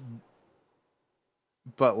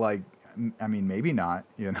I mean, maybe not,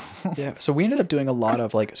 Yeah, so we ended up doing a lot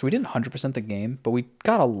of so we didn't 100% the game, but we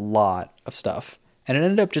got a lot of stuff. And it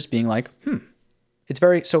ended up just being like, it's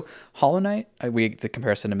very, so Hollow Knight, the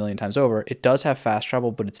comparison a million times over, it does have fast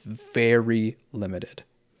travel, but it's very limited.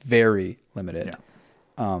 Very limited.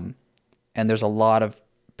 Yeah. And there's a lot of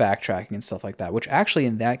backtracking and stuff like that, which actually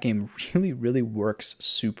in that game really, really works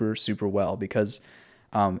super, super well because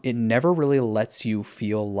it never really lets you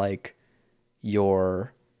feel like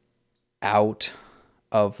you're out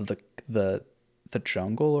of the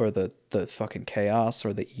jungle or the fucking chaos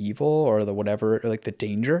or the evil or the whatever, or like the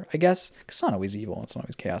danger, I guess, because it's not always evil, it's not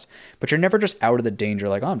always chaos, but you're never just out of the danger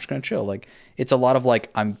like, oh, I'm just gonna chill. Like, it's a lot of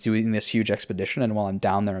like, I'm doing this huge expedition, and while I'm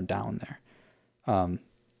down there, I'm down there.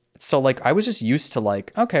 So like, I was just used to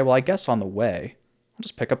like, okay, well, I guess on the way I'll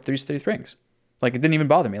just pick up these 3 things. Like, it didn't even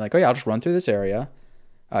bother me. Like, oh yeah, I'll just run through this area,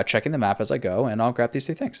 checking the map as I go, and I'll grab these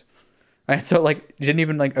 3 things. Right, so like, it didn't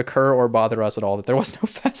even like occur or bother us at all that there was no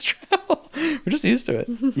fast travel. We're just used to it.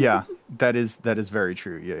 Yeah, that is very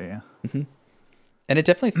true. Yeah. Mm-hmm. And it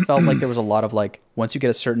definitely felt like there was a lot of like, once you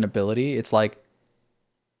get a certain ability, it's like,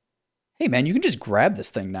 hey man, you can just grab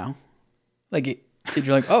this thing now. Like,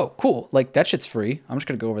 you're like, oh, cool. Like, that shit's free. I'm just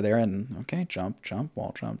going to go over there and, okay, jump,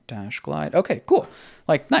 wall jump, dash, glide. Okay, cool.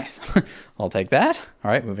 Like, nice. I'll take that.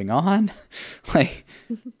 All right, moving on. Like,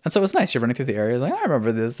 and so it was nice. You're running through the areas like, I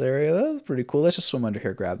remember this area. That was pretty cool. Let's just swim under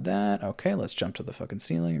here, grab that. Okay, let's jump to the fucking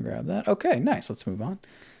ceiling and grab that. Okay, nice. Let's move on.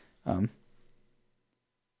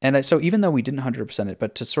 So even though we didn't 100% it,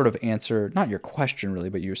 but to sort of answer, not your question really,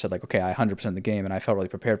 but you said like, okay, I 100% the game and I felt really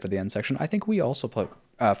prepared for the end section. I think we also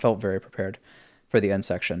felt very prepared for the end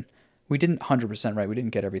section. We didn't 100% right. We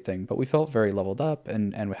didn't get everything, but we felt very leveled up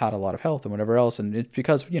and we had a lot of health and whatever else. And it's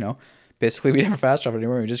because, basically we never fast traveled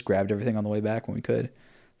anywhere. We just grabbed everything on the way back when we could.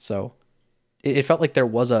 So it felt like there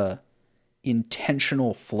was a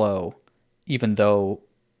intentional flow, even though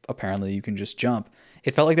apparently you can just jump.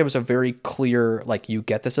 It felt like there was a very clear, like, you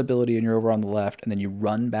get this ability and you're over on the left, and then you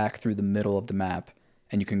run back through the middle of the map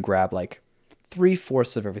and you can grab like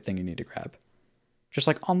 3/4 of everything you need to grab. Just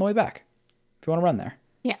like on the way back, if you want to run there.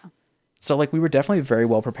 Yeah. So like, we were definitely very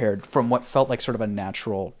well prepared from what felt like sort of a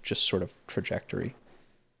natural, just sort of trajectory.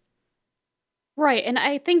 Right. And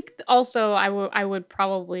I think also I would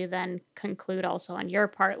probably then conclude also on your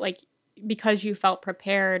part, like, because you felt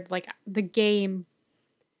prepared, like the game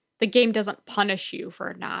doesn't punish you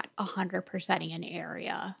for not 100%ing an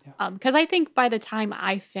area. Yeah. Because I think by the time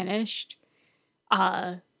I finished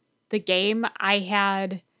the game, I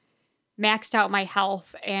had maxed out my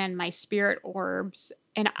health and my spirit orbs,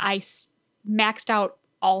 and I maxed out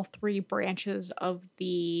all 3 branches of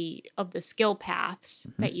the skill paths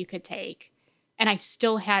that you could take, and I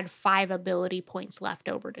still had 5 ability points left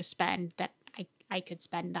over to spend that I could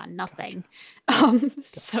spend on nothing. Gotcha.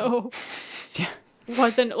 So yeah.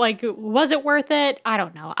 Was it worth it? I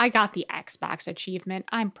don't know. I got the Xbox achievement.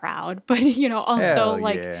 I'm proud, but also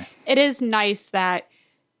it is nice that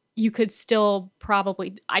you could still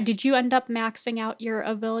probably. Did you end up maxing out your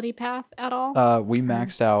ability path at all? We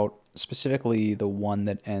maxed out specifically the one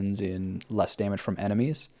that ends in less damage from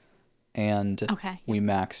enemies, and we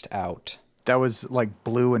maxed out. That was like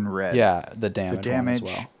blue and red. Yeah, the damage one as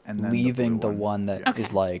well. And then leaving the one that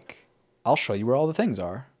is like, I'll show you where all the things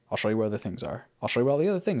are. I'll show you where other things are. I'll show you where all the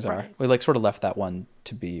other things are. We like sort of left that one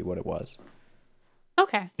to be what it was.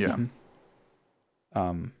 Okay. Yeah.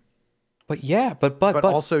 But yeah, but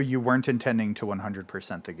also you weren't intending to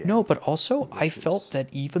 100% the game. No, but also I felt that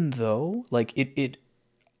even though like it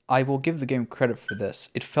I will give the game credit for this.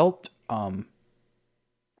 It felt like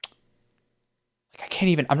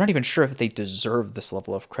I'm not even sure if they deserve this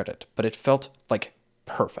level of credit, but it felt like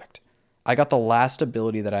perfect. I got the last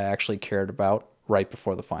ability that I actually cared about right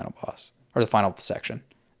before the final boss or the final section.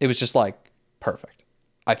 It was just like perfect.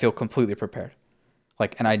 I feel completely prepared.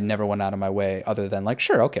 Like, and I never went out of my way other than like,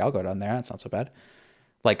 sure, okay, I'll go down there. That's not so bad.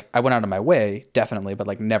 Like, I went out of my way, definitely, but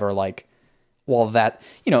like never like, well, that,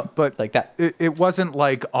 but like that. It wasn't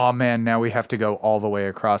like, oh man, now we have to go all the way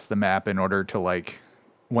across the map in order to like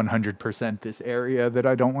 100% this area that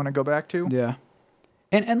I don't want to go back to. Yeah.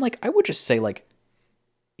 And like, I would just say like,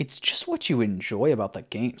 it's just what you enjoy about the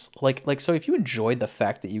games. Like so if you enjoyed the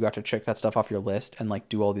fact that you got to check that stuff off your list and like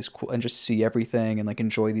do all these cool and just see everything and like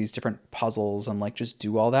enjoy these different puzzles and like just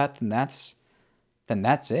do all that, then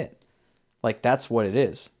that's it. Like that's what it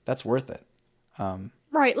is. That's worth it.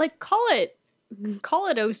 Right, like call it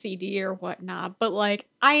OCD or whatnot, but like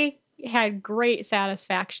I had great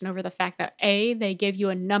satisfaction over the fact that A, they give you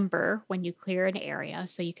a number when you clear an area,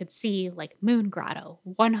 so you could see like Moon Grotto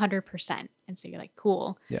 100%, and so you're like,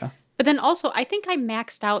 cool. Yeah. But then also, I think I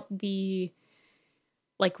maxed out the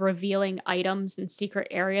like revealing items and secret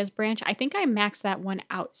areas branch. I think I maxed that one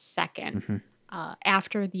out second.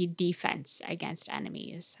 After the defense against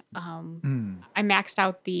enemies. I maxed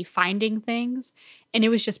out the finding things, and it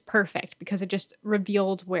was just perfect because it just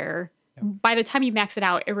revealed where, by the time you max it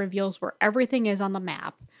out, it reveals where everything is on the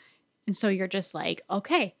map. And so you're just like,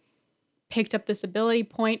 okay, picked up this ability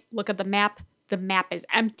point, look at the map is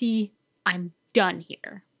empty, I'm done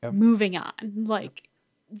here. Yep. Moving on. Like,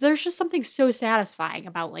 there's just something so satisfying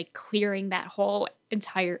about like clearing that whole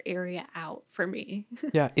entire area out for me.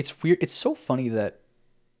 Yeah, it's weird. It's so funny that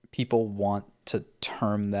people want to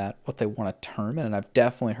term that what they want to term it, and I've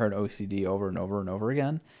definitely heard OCD over and over and over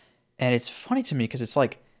again. And it's funny to me because it's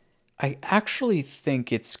like I actually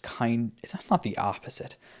think it's not the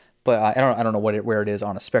opposite, but I don't know where it is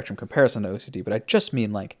on a spectrum comparison to OCD, but I just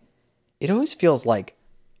mean like it always feels like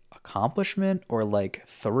accomplishment or like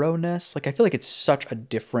thoroughness. Like I feel like it's such a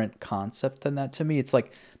different concept than that to me. It's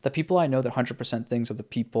like the people I know that 100% things are the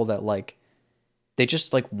people that like they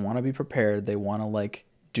just like want to be prepared. They want to like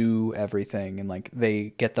do everything and like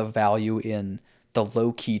they get the value in the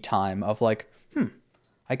low key time of like,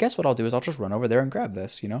 I guess what I'll do is I'll just run over there and grab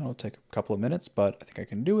this, it'll take a couple of minutes, but I think I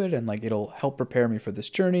can do it. And like, it'll help prepare me for this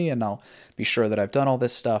journey. And I'll be sure that I've done all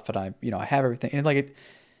this stuff and I have everything. And like,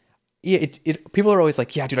 people are always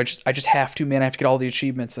like, yeah, dude, I just have to, man. I have to get all the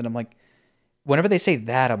achievements. And I'm like, whenever they say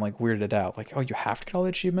that, I'm like weirded out. Like, oh, you have to get all the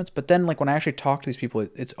achievements. But then like when I actually talk to these people,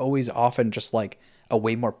 it's always often just like a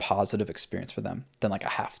way more positive experience for them than like a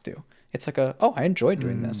have to. It's like I enjoy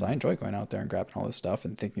doing this. I enjoy going out there and grabbing all this stuff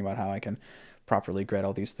and thinking about how I can properly grade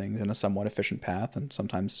all these things in a somewhat efficient path. And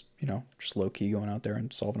sometimes, just low key going out there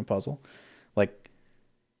and solving a puzzle. Like,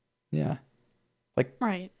 yeah. Like,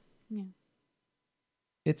 Right. Yeah.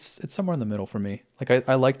 it's somewhere in the middle for me. Like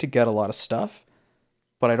I like to get a lot of stuff,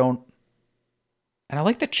 but I don't, and I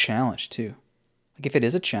like the challenge too. Like if it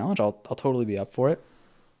is a challenge, I'll totally be up for it.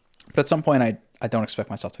 But at some point I don't expect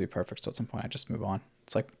myself to be perfect. So at some point I just move on.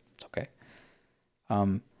 It's like, it's okay.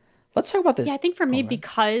 Let's talk about this. Yeah, I think for me, Oh, go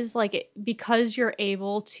ahead. because you're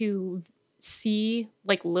able to see,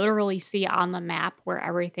 like literally see on the map where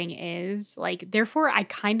everything is, like therefore I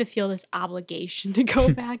kind of feel this obligation to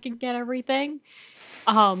go back and get everything.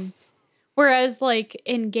 Whereas like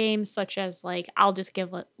in games such as like I'll just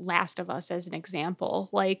give Last of Us as an example,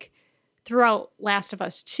 like throughout Last of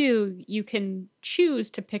Us 2, you can choose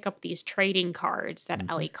to pick up these trading cards that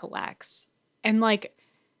Ellie collects. And like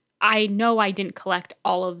I know I didn't collect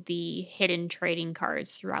all of the hidden trading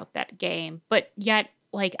cards throughout that game, but yet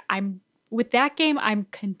like with that game I'm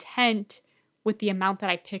content with the amount that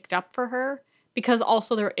I picked up for her because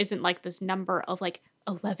also there isn't like this number of like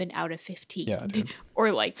 11 out of 15 Yeah, dude.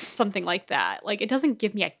 or like something like that. Like it doesn't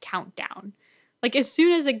give me a countdown. Like as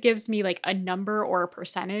soon as it gives me like a number or a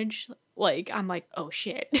percentage, like I'm like, oh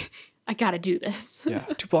shit, I gotta do this. Yeah.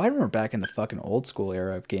 Dude, well, I remember back in the fucking old school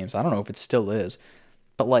era of games. I don't know if it still is,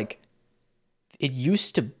 but like it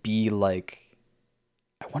used to be like,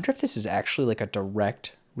 I wonder if this is actually like a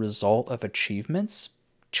direct result of achievements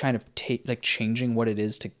kind of like changing what it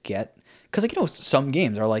is to get. Because like, some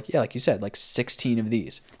games are like, yeah, like you said, like 16 of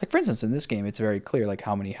these. Like for instance, in this game, it's very clear like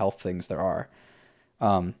how many health things there are,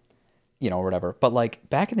 or whatever. But like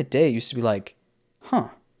back in the day, it used to be like,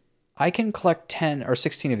 I can collect 10 or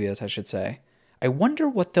 16 of these, I should say. I wonder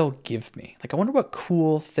what they'll give me. Like, I wonder what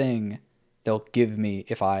cool thing they'll give me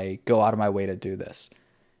if I go out of my way to do this.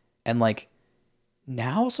 And like,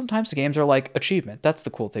 now sometimes the games are like, achievement, that's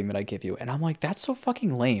the cool thing that I give you. And I'm like, that's so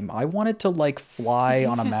fucking lame. I wanted to like fly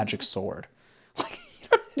on a magic sword. Like,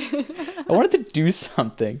 I wanted to do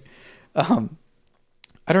something. I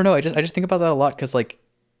don't know. I just think about that a lot because like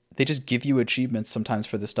they just give you achievements sometimes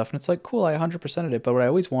for this stuff, and it's like, cool, I 100%ed it. But what I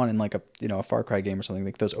always want in like a Far Cry game or something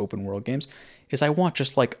like those open world games is I want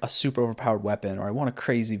just like a super overpowered weapon, or I want a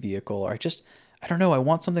crazy vehicle, or I don't know, I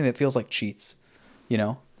want something that feels like cheats,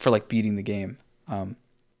 for like beating the game.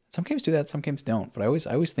 Some games do that, some games don't. But I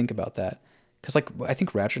always think about that because like I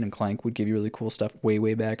think Ratchet and Clank would give you really cool stuff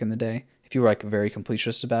way back in the day if you were like very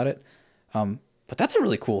completionist about it. But that's a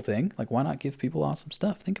really cool thing. Like, why not give people awesome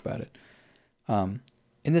stuff? Think about it.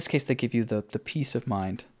 In this case, they give you the peace of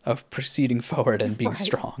mind of proceeding forward and being Right,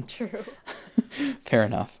 strong. True. Fair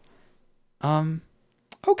enough.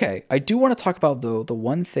 Okay, I do want to talk about though the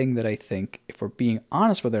one thing that I think, if we're being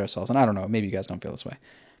honest with ourselves, and I don't know, maybe you guys don't feel this way,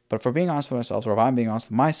 but if we're being honest with ourselves, or if I'm being honest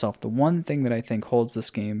with myself, the one thing that I think holds this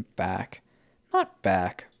game back, not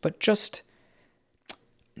back, but just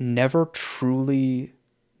never truly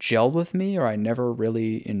gelled with me, or I never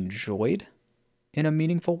really enjoyed in a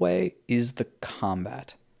meaningful way, is the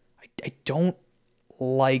combat. I don't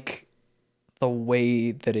like the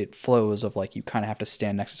way that it flows of like you kind of have to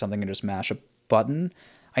stand next to something and just mash a button.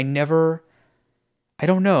 I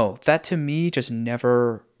don't know. That to me just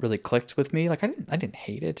never really clicked with me. Like I didn't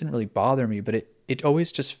hate it. It didn't really bother me, but it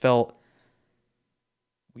always just felt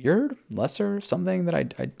weird, lesser, something that I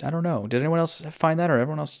don't know. Did anyone else find that, or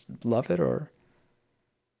everyone else love it, or?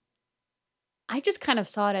 I just kind of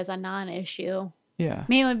saw it as a non-issue, Yeah.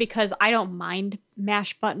 mainly because I don't mind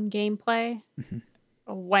mash button gameplay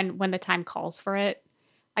when the time calls for it.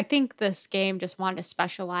 I think this game just wanted to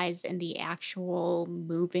specialize in the actual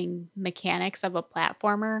moving mechanics of a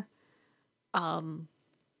platformer. And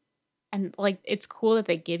like it's cool that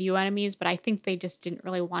they give you enemies, but I think they just didn't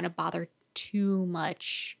really want to bother too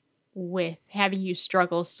much with having you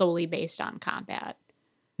struggle solely based on combat.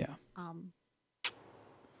 Yeah.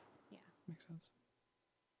 Makes sense.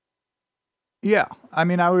 Yeah, I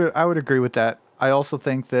mean, I would agree with that. I also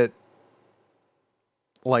think that,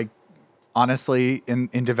 like, honestly, in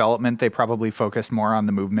development, they probably focused more on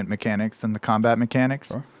the movement mechanics than the combat mechanics,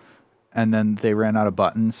 Sure. and then they ran out of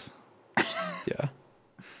buttons. Yeah.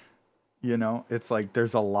 You know, it's like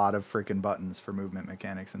there's a lot of freaking buttons for movement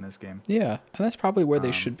mechanics in this game. Yeah, and that's probably where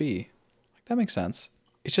they should be. Like that makes sense.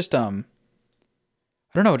 It's just I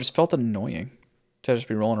don't know, it just felt annoying to just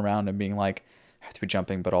be rolling around and being like, I have to be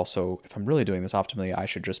jumping, but also if I'm really doing this optimally, I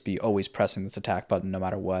should just be always pressing this attack button no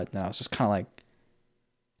matter what. And I was just kind of like,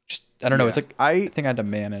 I don't know. Yeah. It's like I think I had to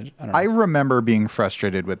manage. I don't know. I remember being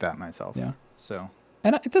frustrated with that myself. Yeah. So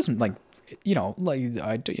And it doesn't like, I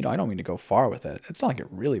don't mean to go far with it. It's not like it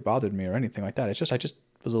really bothered me or anything like that. It's just I just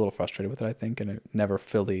was a little frustrated with it, I think, and it never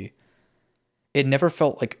felt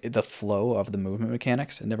like the flow of the movement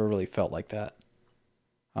mechanics. It never really felt like that.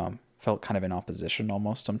 Felt kind of in opposition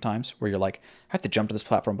almost sometimes, where you're like, I have to jump to this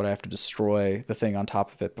platform, but I have to destroy the thing on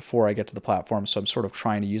top of it before I get to the platform. So I'm sort of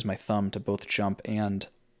trying to use my thumb to both jump and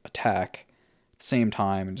attack at the same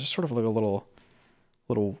time, and just sort of like a little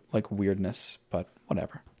like weirdness, but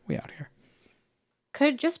whatever. We out here.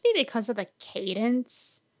 Could it just be because of the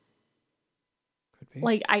cadence? Could be.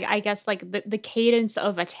 Like I guess like the cadence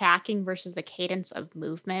of attacking versus the cadence of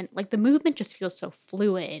movement. Like the movement just feels so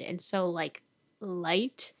fluid and so like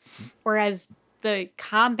light, whereas the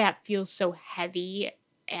combat feels so heavy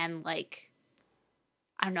and like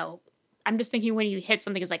I don't know. I'm just thinking when you hit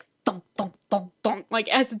something, it's like thunk thunk thunk thunk, like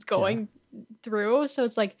as it's going through. So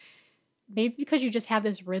it's like maybe because you just have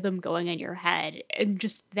this rhythm going in your head, and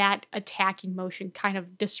just that attacking motion kind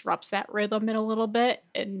of disrupts that rhythm in a little bit,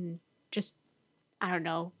 and just I don't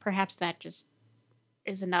know. Perhaps that just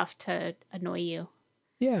is enough to annoy you.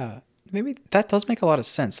 Yeah, maybe that does make a lot of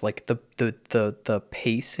sense. Like the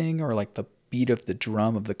pacing or like the beat of the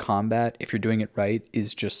drum of the combat, if you're doing it right,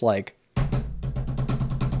 is just like,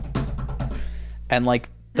 and like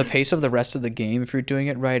the pace of the rest of the game, if you're doing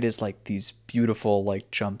it right, is like these beautiful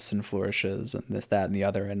like jumps and flourishes and this, that, and the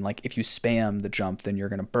other. And like if you spam the jump, then you're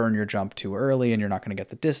gonna burn your jump too early and you're not gonna get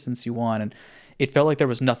the distance you want. And it felt like there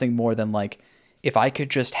was nothing more than like, if I could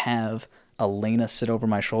just have Elena sit over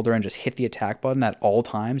my shoulder and just hit the attack button at all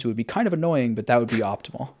times, it would be kind of annoying, but that would be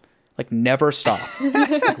optimal. Like never stop.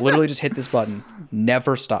 Like, literally just hit this button,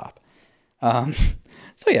 never stop. So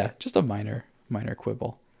yeah, just a minor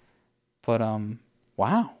quibble. But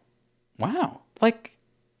wow. Like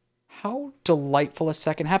how delightful a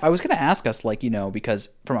second half. I was going to ask us like, because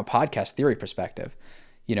from a podcast theory perspective,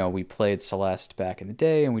 we played Celeste back in the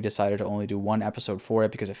day and we decided to only do one episode for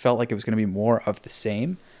it because it felt like it was going to be more of the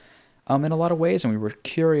same in a lot of ways. And we were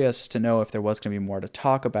curious to know if there was going to be more to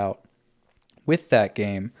talk about with that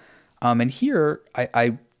game. And here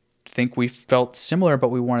I think we felt similar, but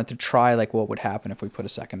we wanted to try like what would happen if we put a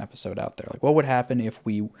second episode out there. Like what would happen if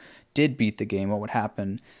we did beat the game? What would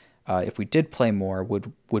happen if we did play more?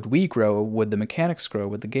 Would we grow? Would the mechanics grow?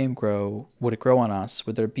 Would the game grow? Would it grow on us?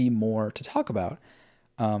 Would there be more to talk about?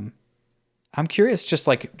 I'm curious,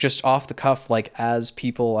 just off the cuff, like as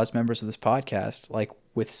members of this podcast, like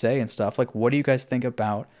with say and stuff, like what do you guys think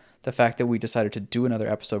about the fact that we decided to do another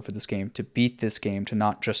episode for this game, to beat this game, to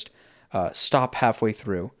not just stop halfway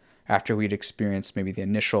through after we'd experienced maybe the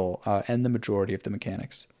initial and the majority of the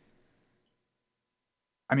mechanics?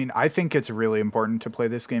 I mean, I think it's really important to play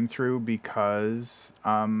this game through because,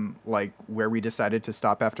 like, where we decided to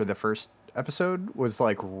stop after the first episode was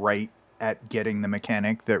like right at getting the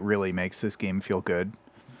mechanic that really makes this game feel good,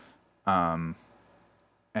 and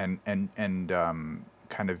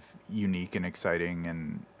kind of unique and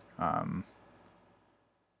exciting,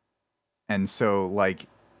 and so like,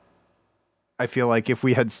 I feel like if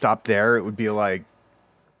we had stopped there, it would be like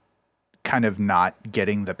kind of not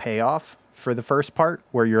getting the payoff for the first part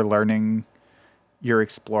where you're learning, you're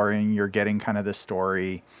exploring, you're getting kind of the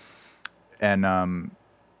story, and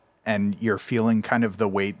you're feeling kind of the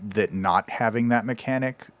weight that not having that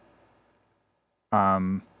mechanic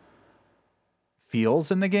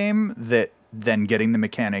feels in the game, that then getting the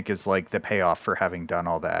mechanic is like the payoff for having done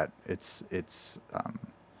all that. It's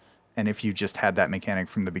and if you just had that mechanic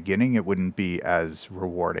from the beginning, it wouldn't be as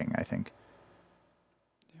rewarding, I think.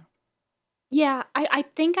 Yeah, I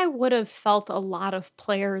think I would have felt a lot of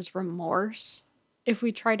players' remorse if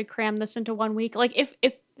we tried to cram this into 1 week. Like if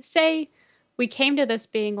say we came to this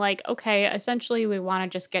being like, okay, essentially we want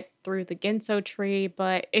to just get through the Ginso tree,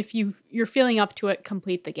 but if you're feeling up to it,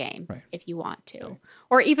 complete the game Right. if you want to. Right.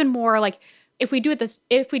 Or even more like if we did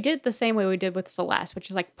it the same way we did with Celeste, which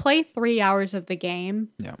is like play 3 hours of the game.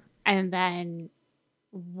 Yeah. And then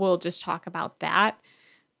we'll just talk about that.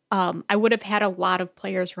 I would have had a lot of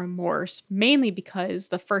players' remorse, mainly because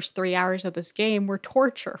the first 3 hours of this game were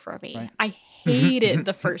torture for me. Right. I hated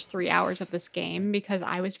the first 3 hours of this game because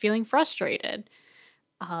I was feeling frustrated.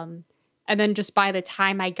 And then just by the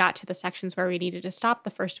time I got to the sections where we needed to stop the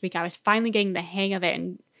first week, I was finally getting the hang of it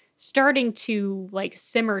and starting to like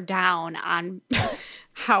simmer down on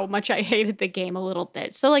how much I hated the game a little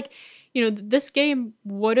bit. So like, this game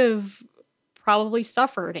would have probably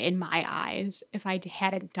suffered in my eyes if I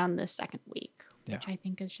hadn't done this second week, which I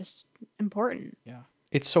think is just important. Yeah.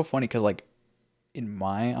 It's so funny because like in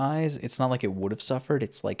my eyes, it's not like it would have suffered.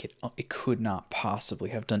 It's like it could not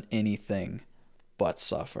possibly have done anything but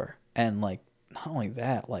suffer. And like, not only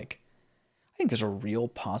that, like I think there's a real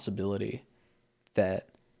possibility that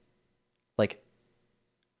like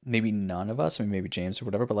maybe none of us, I mean maybe James or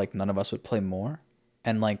whatever, but like none of us would play more.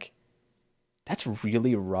 And like, that's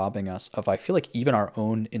really robbing us of, I feel like, even our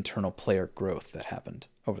own internal player growth that happened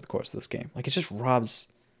over the course of this game. Like, it just robs,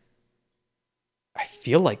 I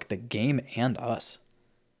feel like, the game and us.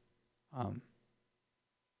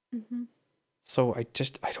 So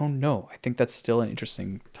I don't know. I think that's still an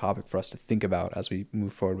interesting topic for us to think about as we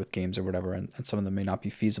move forward with games or whatever, and some of them may not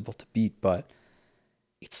be feasible to beat, but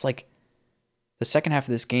it's like the second half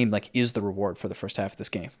of this game, like, is the reward for the first half of this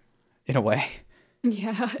game, in a way.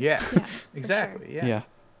 Yeah. Exactly. Sure. Yeah.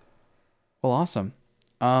 Well, awesome.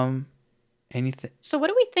 Anything? So what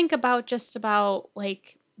do we think about just about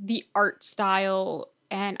like the art style?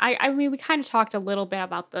 And I mean, we kind of talked a little bit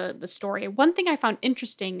about the story. One thing I found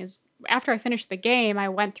interesting is after I finished the game, I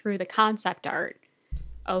went through the concept art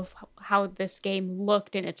of how this game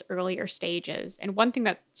looked in its earlier stages. And one thing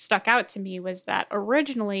that stuck out to me was that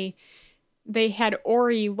originally they had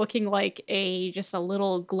Ori looking like just a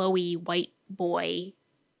little glowy white boy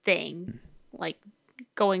thing, like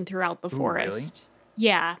going throughout the forest. Really?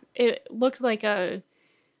 Yeah, it looked like I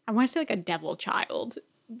want to say like a devil child,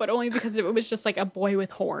 but only because it was just like a boy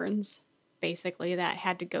with horns, basically, that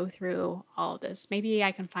had to go through all of this. Maybe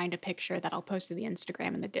I can find a picture that I'll post to the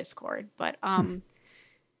Instagram and the Discord. But and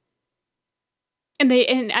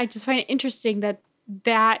I just find it interesting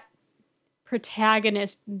that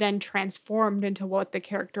protagonist then transformed into what the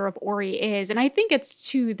character of Ori is. And I think it's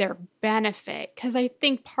to their benefit, because I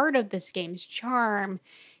think part of this game's charm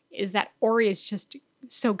is that Ori is just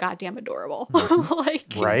so goddamn adorable. Like,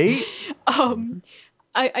 right?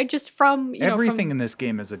 I just from everything in this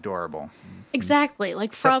game is adorable. Exactly. Like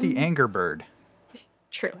except from the Anger Bird.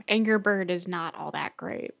 True. Anger Bird is not all that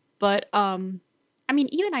great. But I mean,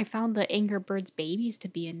 even I found the Anger Bird's babies to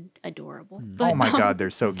be adorable. But, oh my god, they're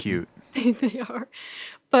so cute. They are.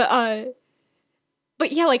 But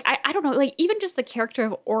yeah, like I don't know, like even just the character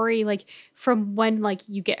of Ori, like from when like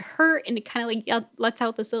you get hurt and it kind of like lets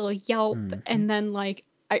out this little yelp, and then like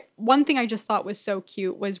one thing I just thought was so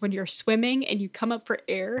cute was when you're swimming and you come up for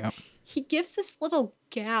air. Yep. He gives this little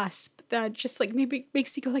gasp that just like maybe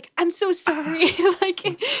makes you go like, I'm so sorry. Like,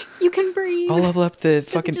 you can breathe. I'll level up the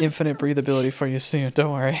fucking infinite breathability for you soon.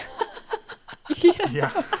 Don't worry.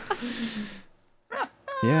 Yeah.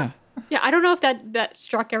 Yeah. Yeah, I don't know if that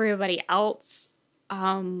struck everybody else,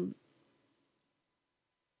 or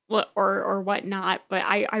whatnot, but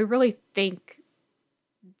I really think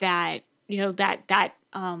that, that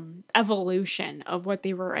evolution of what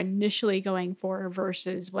they were initially going for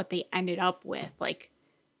versus what they ended up with, like,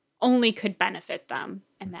 only could benefit them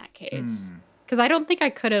in that case. Because I don't think I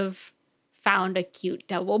could have found a cute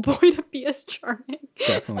devil boy to be as charming.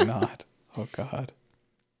 Definitely not. Oh God.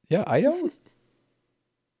 Yeah, I don't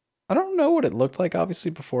know what it looked like obviously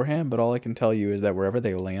beforehand, but all I can tell you is that wherever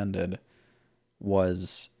they landed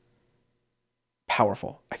was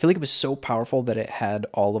powerful. I feel like it was so powerful that it had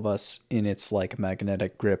all of us in its like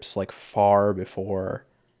magnetic grips like far before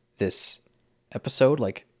this episode,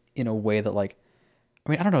 like in a way that like, I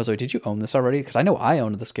mean, I don't know, Zoe, did you own this already? Because I know I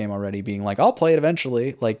owned this game already, being like, I'll play it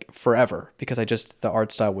eventually, like forever, because the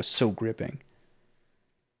art style was so gripping.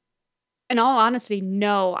 In all honesty,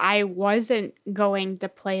 no, I wasn't going to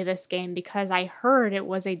play this game because I heard it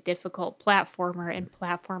was a difficult platformer, and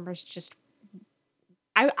platformers just,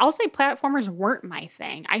 I'll say platformers weren't my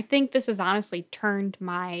thing. I think this has honestly turned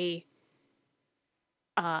my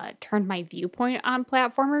viewpoint on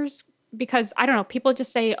platformers, because I don't know, people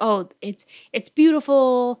just say, oh, it's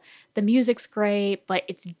beautiful, the music's great, but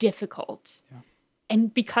it's difficult. Yeah.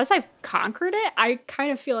 And because I've conquered it, I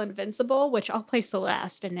kind of feel invincible, which I'll play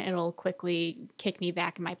Celeste and it'll quickly kick me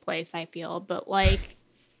back in my place, I feel. But like,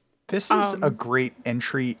 this is a great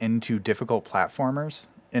entry into difficult platformers,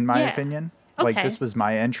 in my opinion. Okay. Like, this was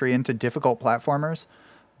my entry into difficult platformers,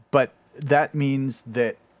 but that means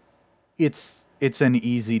that it's an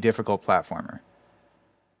easy, difficult platformer.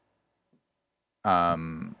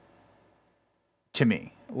 To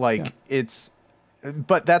me, like,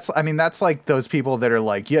 but that's like those people that are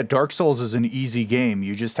like, yeah, Dark Souls is an easy game.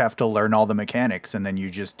 You just have to learn all the mechanics and then you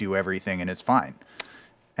just do everything and it's fine.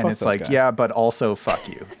 And it's like, yeah, but also fuck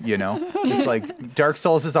you, you know? It's like Dark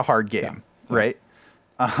Souls is a hard game, right?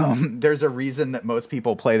 There's a reason that most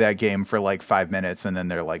people play that game for like 5 minutes and then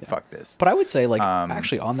they're like, fuck this. But I would say, like,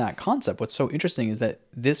 actually on that concept, what's so interesting is that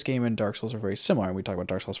this game and Dark Souls are very similar. And we talk about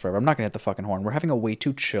Dark Souls forever. I'm not going to hit the fucking horn. We're having a way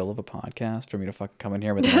too chill of a podcast for me to fucking come in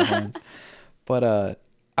here with the horns. But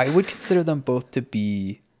I would consider them both to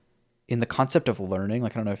be in the concept of learning.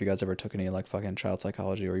 Like, I don't know if you guys ever took any like fucking child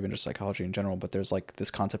psychology or even just psychology in general, but there's like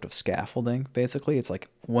this concept of scaffolding, basically. It's like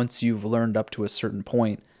once you've learned up to a certain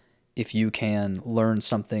point, if you can learn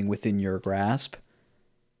something within your grasp,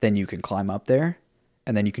 then you can climb up there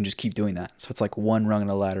and then you can just keep doing that. So it's like one rung on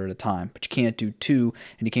a ladder at a time, but you can't do 2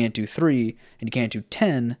 and you can't do 3 and you can't do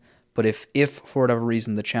 10. But if for whatever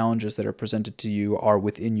reason, the challenges that are presented to you are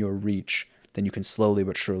within your reach, then you can slowly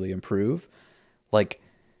but surely improve. Like,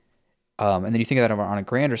 and then you think of that on a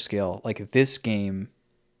grander scale, like this game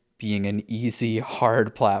being an easy,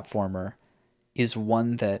 hard platformer is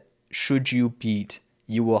one that should you beat,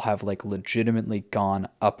 you will have like legitimately gone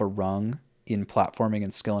up a rung in platforming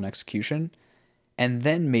and skill and execution. And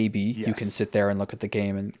then maybe you can sit there and look at the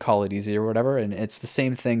game and call it easy or whatever. And it's the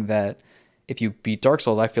same thing that if you beat Dark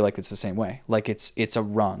Souls, I feel like it's the same way. Like it's a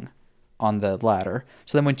rung on the ladder.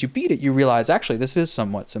 So then once you beat it, you realize actually this is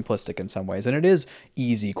somewhat simplistic in some ways. And it is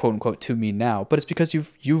easy, quote unquote, to me now, but it's because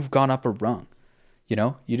you've gone up a rung. You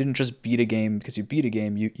know, you didn't just beat a game because you beat a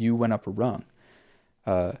game, you went up a rung.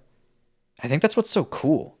 I think that's what's so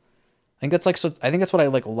cool. I think that's what I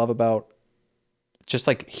like love about just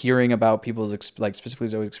like hearing about people's like specifically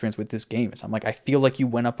Zoe's experience with this game. Is I'm like, I feel like you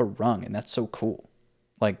went up a rung and that's so cool.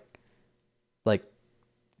 Like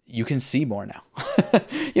you can see more now.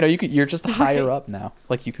 You know, you're just higher up now.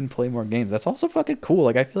 Like you can play more games. That's also fucking cool.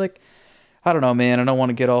 Like I feel like, I don't know, man, I don't want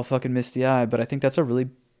to get all fucking misty eyed, but I think that's a really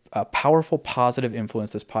powerful, positive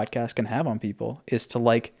influence this podcast can have on people is to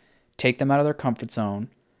like take them out of their comfort zone.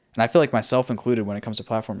 And I feel like myself included when it comes to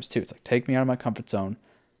platformers too. It's like, take me out of my comfort zone,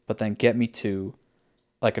 but then get me to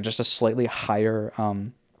like just a slightly higher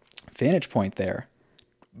vantage point there.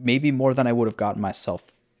 Maybe more than I would have gotten myself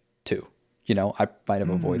to. You know, I might have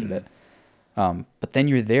avoided it. But then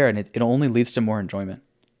you're there and it only leads to more enjoyment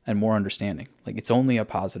and more understanding. Like it's only a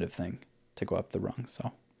positive thing to go up the rung.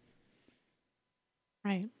 So.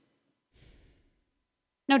 Right.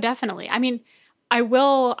 No, definitely. I mean, I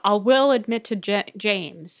will admit to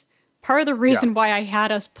James, part of the reason why I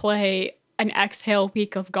had us play an Exhale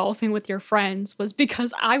week of Golfing with Your Friends was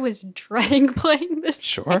because I was dreading playing this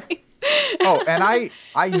Sure. game. Oh, and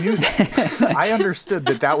I knew that. I understood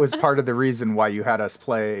that was part of the reason why you had us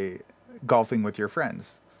play Golfing with Your Friends,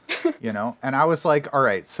 you know? And I was like, all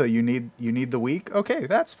right, so you need the week? Okay,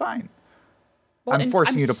 that's fine. Well, I'm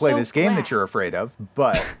forcing you to play this game that you're afraid of,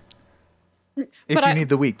 but if you need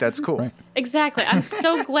the week, that's cool. Right. Exactly. I'm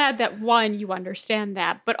so glad that, one, you understand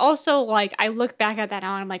that. But also, like, I look back at that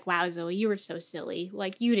now and I'm like, wow, Zoe, you were so silly.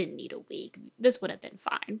 Like, you didn't need a week. This would have been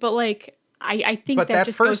fine. But, like, I think that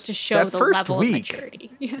just goes to show the level of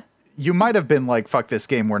maturity. You might have been like, fuck this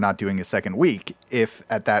game, we're not doing a second week, if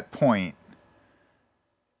at that point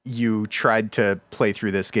you tried to play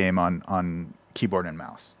through this game on keyboard and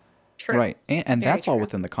mouse. True. Right. And Very that's all true.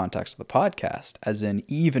 within the context of the podcast, as in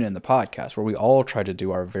even in the podcast where we all try to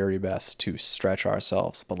do our very best to stretch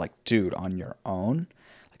ourselves. But like, dude, on your own,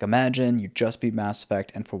 like imagine you just beat Mass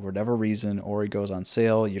Effect and for whatever reason, Ori goes on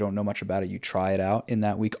sale. You don't know much about it. You try it out in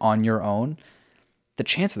that week on your own. The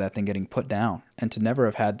chance of that thing getting put down and to never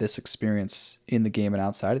have had this experience in the game and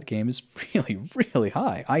outside of the game is really, really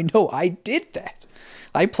high. I know I did that.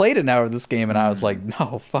 I played an hour of this game and I was like,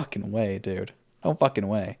 no fucking way, dude. No fucking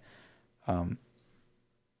way.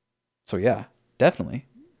 So yeah, definitely.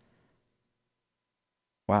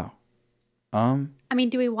 Wow. I mean,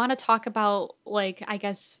 do we want to talk about, like, I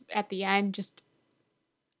guess at the end, just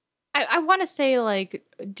I want to say, like,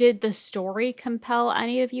 did the story compel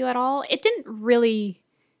any of you at all? It didn't really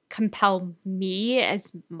compel me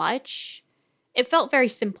as much. It felt very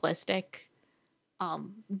simplistic.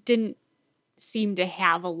 Didn't seem to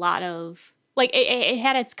have a lot of, like, it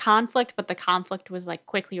had its conflict, but the conflict was like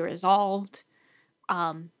quickly resolved.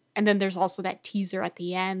 And then there's also that teaser at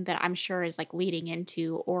the end that I'm sure is like leading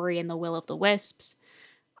into Ori and the Will of the Wisps.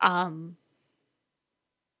 But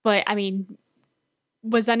I mean,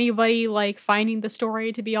 was anybody like finding the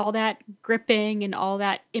story to be all that gripping and all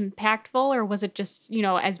that impactful, or was it just, you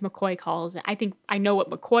know, as McCoy calls it? I think I know what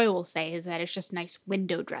McCoy will say is that it's just nice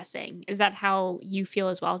window dressing. Is that how you feel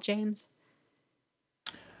as well, James?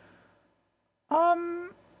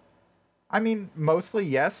 I mean, mostly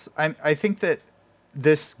yes. I think that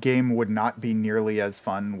this game would not be nearly as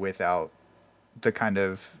fun without the kind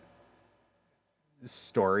of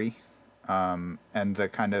story, and the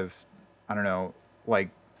kind of, I don't know, like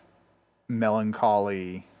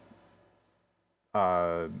melancholy,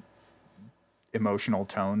 emotional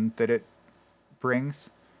tone that it brings.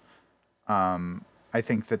 I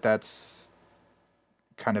think that that's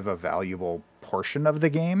kind of a valuable portion of the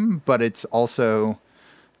game, but it's also,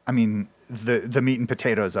 I mean, the meat and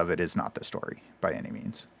potatoes of it is not the story by any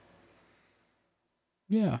means.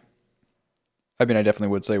 Yeah. I mean, I definitely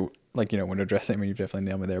would say, like, you know, window dressing, I mean, you've definitely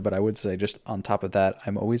nailed me there. But I would say, just on top of that,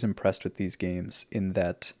 I'm always impressed with these games in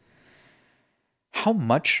that how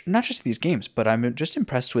much, not just these games, but I'm just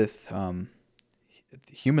impressed with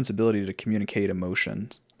humans' ability to communicate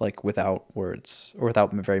emotions, like, without words or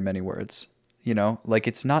without very many words. You know, like,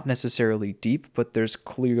 it's not necessarily deep, but there's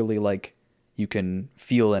clearly, like, you can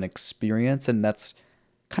feel an experience, and that's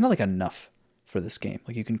kind of like enough for this game.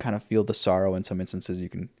 Like, you can kind of feel the sorrow in some instances, you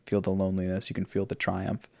can feel the loneliness, you can feel the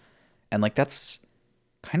triumph, and like that's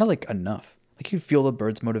kind of like enough. Like, you feel the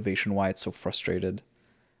bird's motivation, why it's so frustrated,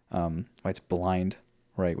 why it's blind,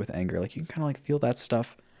 right, with anger. Like, you can kind of like feel that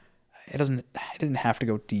stuff. It didn't have to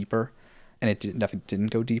go deeper, and it definitely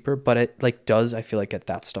didn't go deeper, but it like does, I feel like, get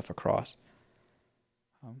that stuff across,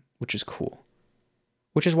 which is cool.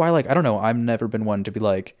 Which is why, like, I don't know, I've never been one to be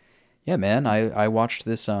like, yeah, man, I watched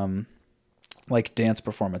this like dance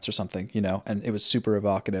performance or something, you know, and it was super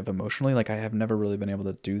evocative emotionally. Like, I have never really been able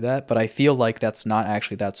to do that, but I feel like that's not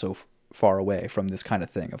actually that so far away from this kind of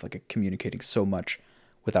thing of like communicating so much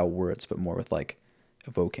without words, but more with like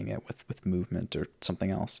evoking it with movement or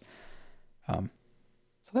something else. So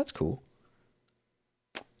that's cool.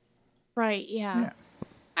 Right, yeah. Yeah.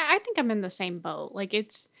 I think I'm in the same boat. Like,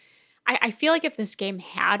 I feel like if this game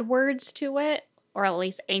had words to it, or at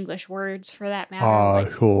least English words for that matter. I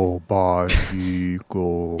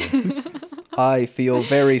feel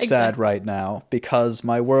very sad Exactly. right now because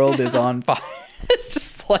my world is on fire. It's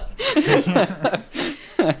just like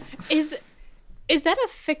Is that a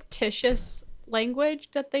fictitious language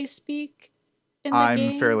that they speak in the I'm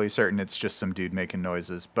game? fairly certain it's just some dude making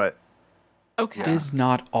noises, but Okay. is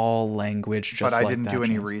not all language just I like didn't that, do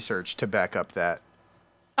any James? research to back up that.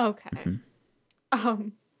 Okay.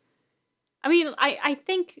 I mean, I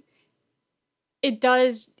think it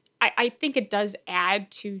does. I think it does add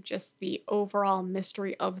to just the overall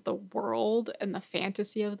mystery of the world and the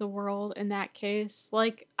fantasy of the world in that case.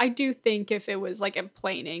 Like, I do think if it was like in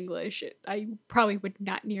plain English, I probably would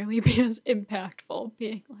not nearly be as impactful,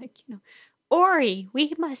 being like, you know, Ori,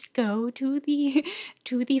 we must go to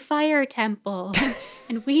the fire temple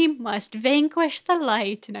and we must vanquish the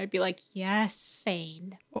light. And I'd be like, yes,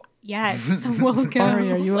 sane. Yes, we'll go.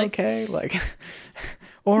 Ori, are you Like, okay? Like,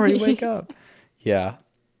 Ori, wake up. Yeah.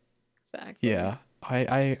 exactly. Yeah.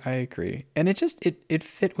 I agree. And it just it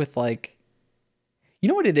fit with, like, you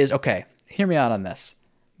know what it is? Okay, hear me out on this.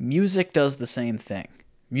 Music does the same thing.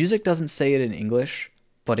 Music doesn't say it in English,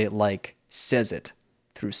 but it like says it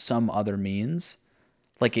through some other means.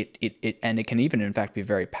 Like it and it can even in fact be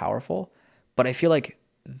very powerful. But I feel like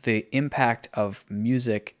the impact of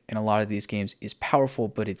music in a lot of these games is powerful,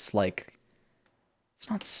 but it's like it's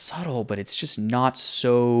not subtle, but it's just not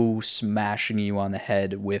so smashing you on the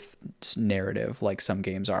head with narrative like some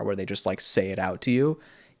games are, where they just like say it out to you.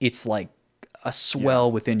 It's like a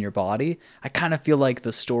swell within your body. I kind of feel like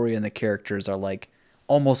the story and the characters are like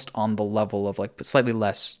almost on the level of like slightly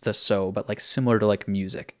less but like similar to like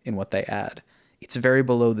music in what they add. It's very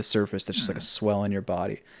below the surface. That's just like a swell in your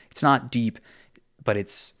body. It's not deep, but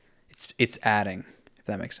it's adding, if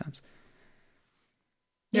that makes sense.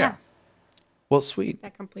 Yeah. Well, sweet.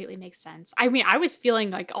 That completely makes sense. I mean, I was feeling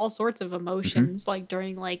like all sorts of emotions like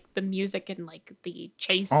during like the music and like the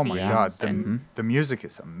chase Oh my god, scenes the music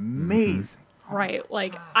is amazing. right.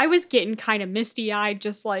 Like I was getting kind of misty eyed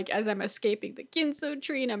just like as I'm escaping the Ginso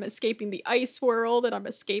tree and I'm escaping the ice world and I'm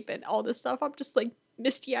escaping all this stuff. I'm just like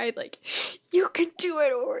misty eyed, like, you can do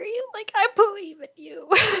it, Ori. Like, I believe in you.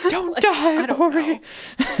 Don't like, die, Ori.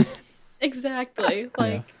 Exactly.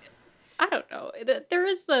 Like, I don't know. There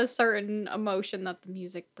is a certain emotion that the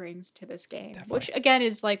music brings to this game, which again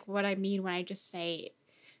is like what I mean when I just say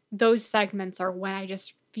those segments are when I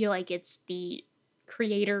just feel like it's the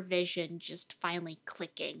creator vision just finally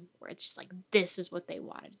clicking, where it's just like, this is what they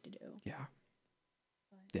wanted to do. Yeah.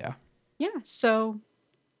 So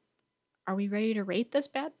are we ready to rate this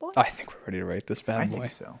bad boy? I think we're ready to rate this bad boy. I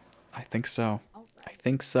think so. I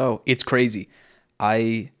think so. It's crazy.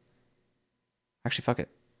 Actually, fuck it.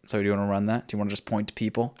 So do you want to run that? Do you want to just point to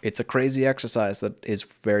people? It's a crazy exercise that is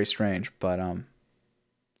very strange, but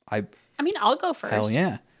I mean, I'll go first. Hell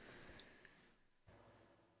yeah.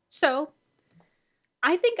 So,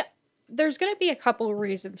 I think there's going to be a couple of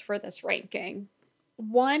reasons for this ranking.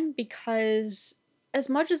 One, because as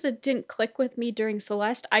much as it didn't click with me during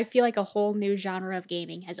Celeste, I feel like a whole new genre of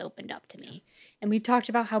gaming has opened up to me. And we've talked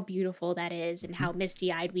about how beautiful that is and how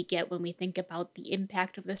misty-eyed we get when we think about the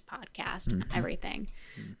impact of this podcast and everything.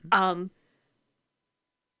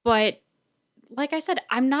 But like I said,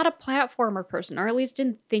 I'm not a platformer person, or at least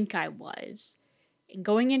didn't think I was. And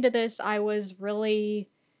going into this, I was really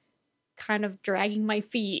kind of dragging my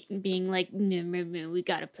feet and being like, no, we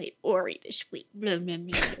gotta play Ori this week. Blah, blah,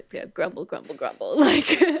 blah, blah, blah, grumble, grumble, grumble.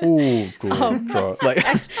 Like, ooh, cool.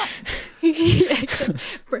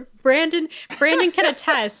 Brandon can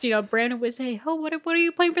attest. You know, Brandon would say, "Oh, what are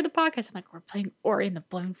you playing for the podcast?" I'm like, "We're playing Ori and the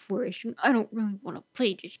Blind Forest. And I don't really want to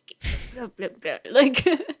play this game." Blah, blah, blah. Like,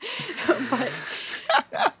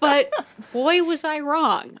 but boy, was I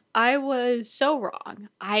wrong. I was so wrong.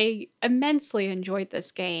 I immensely enjoyed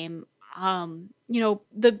this game. You know,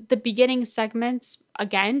 the beginning segments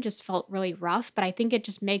again just felt really rough, but I think it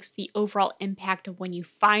just makes the overall impact of when you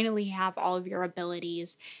finally have all of your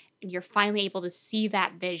abilities and you're finally able to see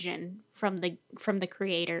that vision from the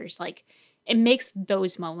creators. Like, it makes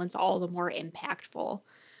those moments all the more impactful.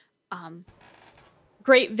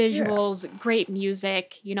 Great visuals, great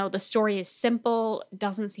music. You know, the story is simple,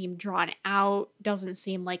 doesn't seem drawn out, doesn't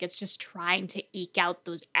seem like it's just trying to eke out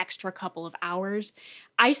those extra couple of hours.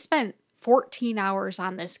 I spent 14 hours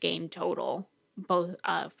on this game total, both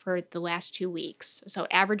for the last 2 weeks. So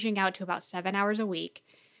averaging out to about 7 hours a week.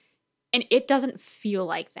 And it doesn't feel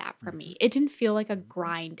like that for me. It didn't feel like a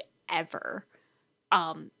grind ever.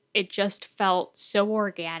 It just felt so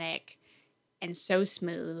organic and so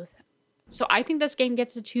smooth. So I think this game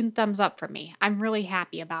gets a 2 thumbs up from me. I'm really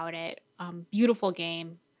happy about it. Beautiful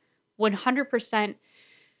game. 100%.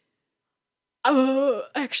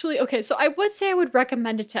 Actually, okay, so I would say I would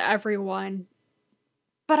recommend it to everyone,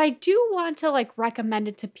 but I do want to like recommend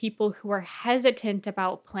it to people who are hesitant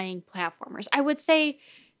about playing platformers. I would say,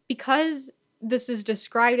 because this is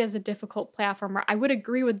described as a difficult platformer, I would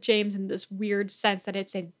agree with James in this weird sense that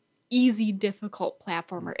it's an easy, difficult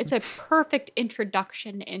platformer. It's a perfect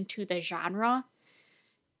introduction into the genre.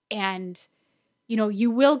 And, you know,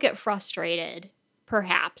 you will get frustrated,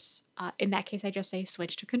 perhaps. In that case, I just say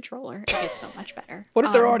switch to controller. It gets so much better. What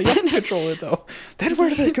if they're already on controller, though? Then where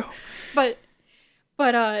do they go? But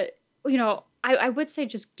you know, I would say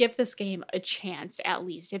just give this game a chance, at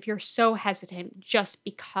least, if you're so hesitant just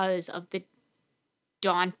because of the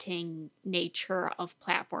daunting nature of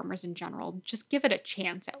platformers in general. Just give it a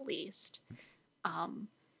chance, at least. I'm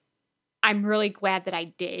really glad that I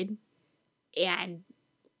did. And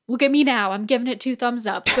look at me now. I'm giving it 2 thumbs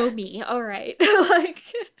up. Go me. All right. Like,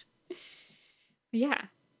 yeah.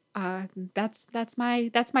 That's my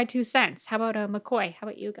 2 cents. How about McCoy? How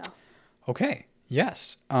about you go? Okay.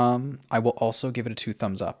 Yes. I will also give it a 2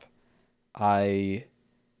 thumbs up. I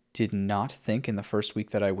did not think in the first week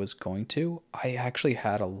that I was going to. I actually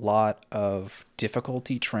had a lot of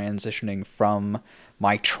difficulty transitioning from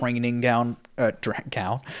my training ground.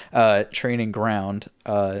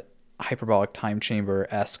 hyperbolic time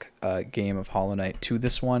chamber-esque game of Hollow Knight to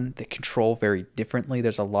this one. They control very differently.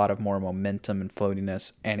 There's a lot of more momentum and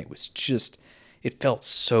floatiness, and it felt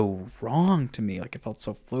so wrong to me. Like, it felt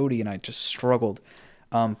so floaty, and I just struggled.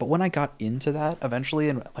 But when I got into that eventually,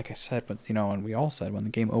 and like I said, but and we all said, when the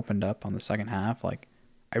game opened up on the second half, like,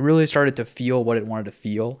 I really started to feel what it wanted to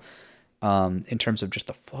feel, in terms of just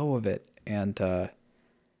the flow of it. And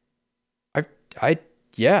I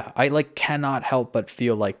like cannot help but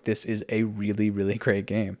feel like this is a really, really great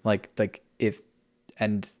game.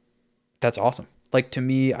 And that's awesome. Like, to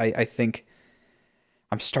me, I think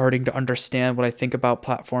I'm starting to understand what I think about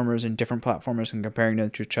platformers and different platformers and comparing them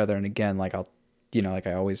to each other. And again, like like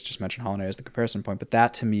I always just mention Hollow Knight as the comparison point, but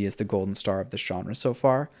that to me is the golden star of the genre so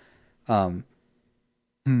far.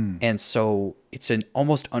 And so it's an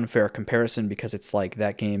almost unfair comparison because it's like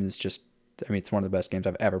that game is just, I mean, it's one of the best games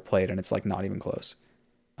I've ever played, and it's like not even close.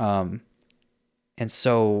 And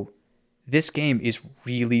so this game is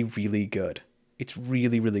really, really good. It's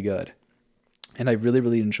really, really good. And I really,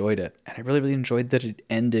 really enjoyed it. And I really, really enjoyed that it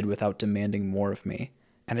ended without demanding more of me.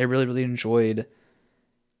 And I really, really enjoyed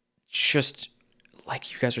just,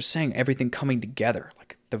 like you guys are saying, everything coming together.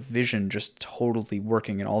 Like, the vision just totally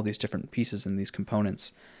working in all these different pieces and these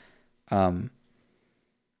components. It's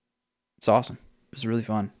awesome. It was really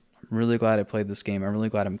fun. I'm really glad I played this game. I'm really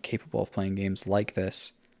glad I'm capable of playing games like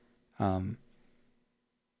this. Yeah.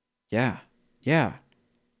 Who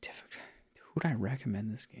would I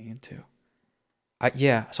recommend this game to?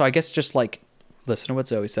 So I guess just like listen to what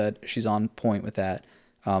Zoe said. She's on point with that.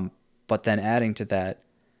 But then adding to that,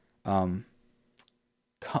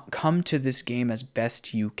 come to this game as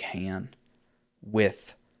best you can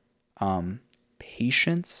with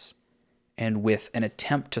patience and with an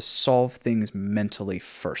attempt to solve things mentally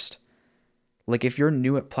first. Like, if you're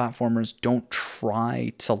new at platformers, don't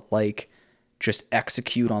try to like just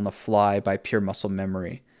execute on the fly by pure muscle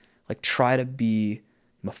memory. Like, try to be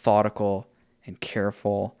methodical and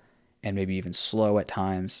careful and maybe even slow at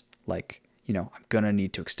times. Like, I'm going to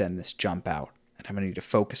need to extend this jump out, and I'm going to need to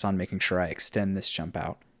focus on making sure I extend this jump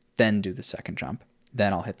out, then do the second jump.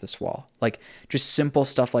 Then I'll hit this wall. Like, just simple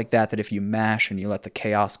stuff like that if you mash and you let the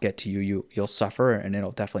chaos get to you, you'll suffer, and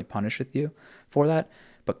it'll definitely punish with you for that.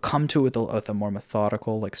 But come to it with a more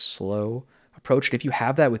methodical, like, slow approach. And if you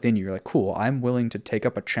have that within you, you're like, cool, I'm willing to take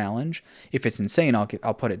up a challenge. If it's insane, I'll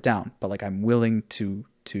put it down. But like, I'm willing to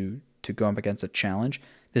go up against a challenge.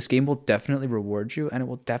 This game will definitely reward you, and it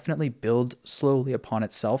will definitely build slowly upon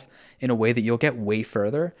itself in a way that you'll get way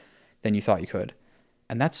further than you thought you could.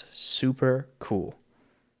 And that's super cool.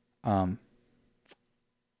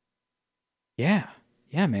 Yeah,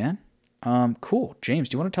 man. Cool. James,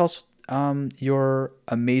 do you want to tell us your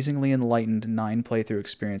amazingly enlightened 9 playthrough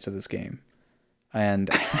experience of this game? And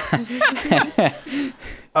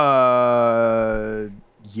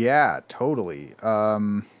yeah, totally.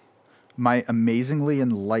 My amazingly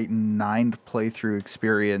enlightened 9 playthrough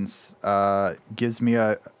experience gives me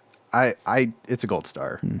it's a gold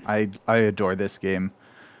star. I adore this game.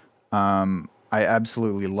 I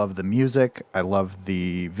absolutely love the music. I love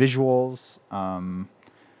the visuals.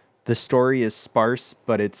 The story is sparse,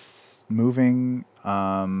 but it's moving.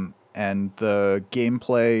 And the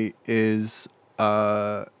gameplay is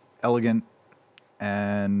elegant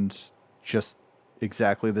and just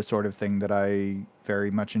exactly the sort of thing that I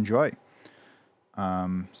very much enjoy.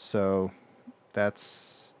 So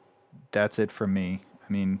that's it from me.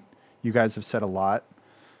 I mean, you guys have said a lot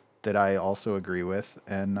that I also agree with.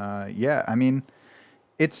 And yeah, I mean,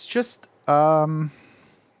 it's just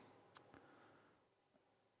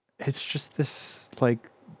this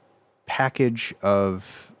like package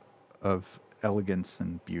of elegance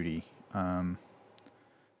and beauty. And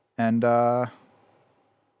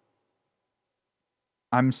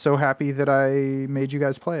I'm so happy that I made you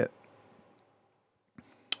guys play it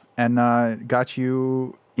and got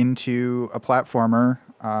you into a platformer.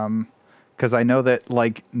 Because I know that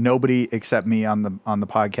like nobody except me on the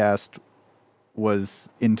podcast was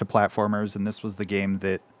into platformers, and this was the game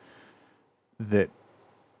that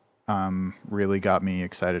really got me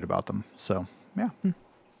excited about them. So yeah.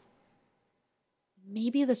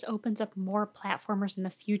 Maybe this opens up more platformers in the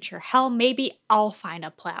future. Hell, maybe I'll find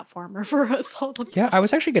a platformer for us all to play. Yeah, I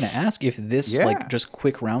was actually going to ask if this, Yeah. like, just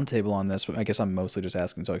quick roundtable on this, but I guess I'm mostly just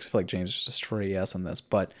asking, so I feel like James is just a straight yes on this,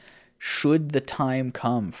 but should the time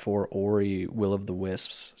come for Ori Will of the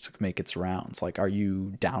Wisps to make its rounds? Like, are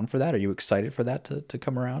you down for that? Are you excited for that to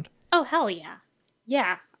come around? Oh, hell yeah.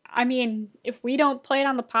 Yeah. I mean, if we don't play it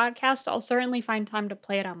on the podcast, I'll certainly find time to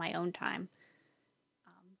play it on my own time.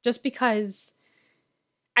 Just because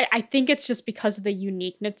I think it's just because of the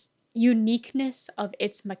uniqueness uniqueness of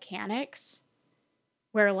its mechanics,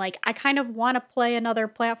 where like I kind of want to play another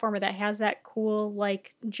platformer that has that cool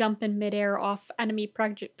like jump in midair off enemy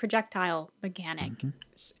projectile mechanic.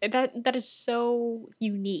 That is so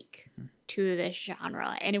unique to this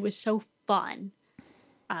genre, and it was so fun.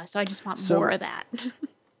 So I just want more of that.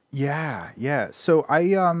 Yeah. So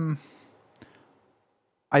I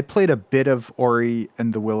played a bit of Ori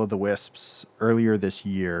and the Will of the Wisps earlier this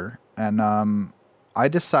year, and I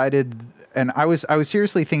decided, and I was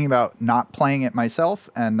seriously thinking about not playing it myself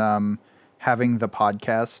and having the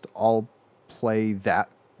podcast all play that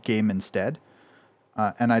game instead,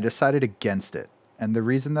 and I decided against it. And the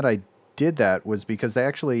reason that I did that was because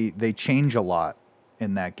they change a lot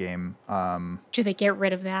in that game. Do they get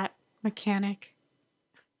rid of that mechanic?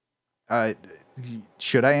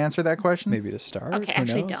 Should I answer that question? Maybe to start. Okay, Who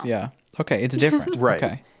actually knows? don't. Yeah. Okay, it's different. Right.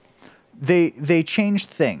 Okay. They changed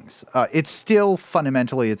things. It's still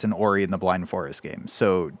fundamentally it's an Ori and the Blind Forest game.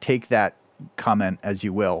 So take that comment as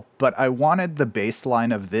you will. But I wanted the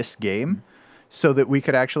baseline of this game so that we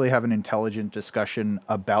could actually have an intelligent discussion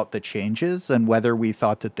about the changes and whether we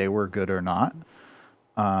thought that they were good or not.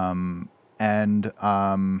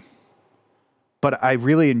 But I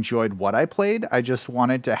really enjoyed what I played. I just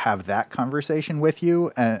wanted to have that conversation with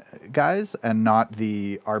you guys and not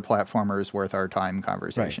the our platformers worth our time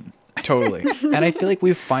conversation. Right. Totally. And I feel like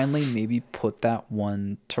we've finally maybe put that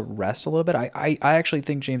one to rest a little bit. I actually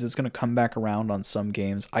think, James, it's going to come back around on some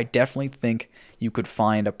games. I definitely think you could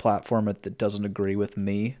find a platformer that doesn't agree with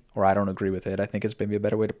me, or I don't agree with it. I think it's maybe a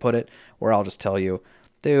better way to put it, where I'll just tell you,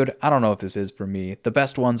 dude, I don't know if this is for me. The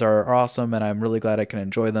best ones are awesome, and I'm really glad I can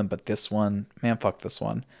enjoy them, but this one, man, fuck this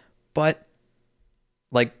one. But,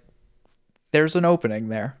 like, there's an opening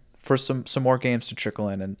there for some more games to trickle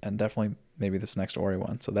in, and definitely maybe this next Ori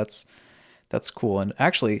one. So that's cool. And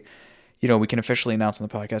actually, you know, we can officially announce on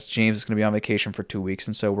the podcast, James is going to be on vacation for 2 weeks,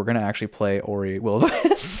 and so we're going to actually play Ori Will of the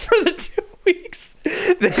Wisps for the 2 weeks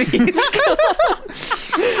that he's gone.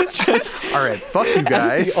 Just all right, fuck you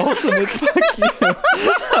guys. The ultimate fuck you.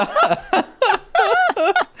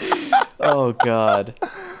 Oh God.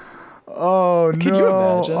 Oh Can no. you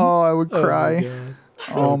imagine? Oh, I would cry.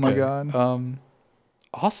 Oh my Okay. god.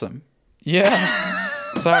 Awesome. Yeah.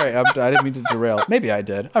 Sorry, I didn't mean to derail. Maybe I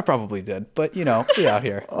did. I probably did. But you know, we out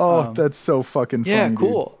here. Oh, that's so fucking funny. Yeah, dude.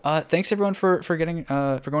 cool. Thanks everyone for going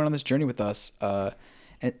on this journey with us.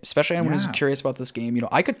 And especially anyone who's curious about this game. You know,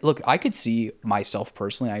 I could see myself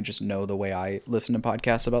personally. I just know the way I listen to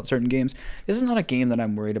podcasts about certain games. This is not a game that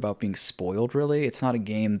I'm worried about being spoiled, really. It's not a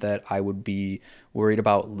game that I would be worried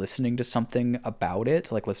about listening to something about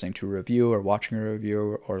it, like listening to a review or watching a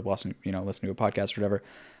review or listening to a podcast or whatever,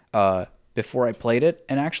 before I played it.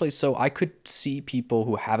 And actually, so I could see people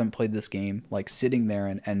who haven't played this game, like sitting there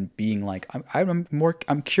and being like,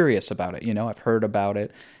 I'm curious about it. You know, I've heard about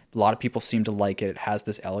it. A lot of people seem to like it. It has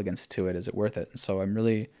this elegance to it. Is it worth it? And so I'm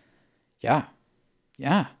really, yeah.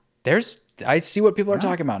 I see what people are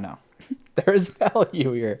talking about now. There's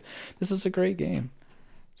value here. This is a great game.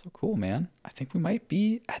 So cool, man. I think we might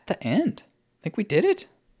be at the end. I think we did it.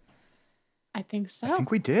 I think so. I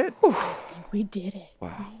think we did. I think we did it.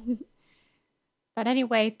 Wow. But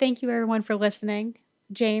anyway, thank you everyone for listening.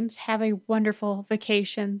 James, have a wonderful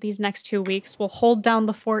vacation these next 2 weeks. We'll hold down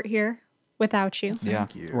the fort here without you. Yeah.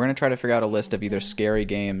 you. We're going to try to figure out a list of either scary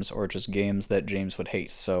games or just games that James would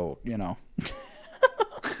hate. So, you know,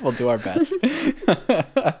 we'll do our best.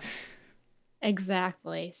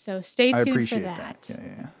 Exactly. So stay I tuned for appreciate that. that.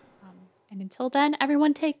 Yeah. And until then,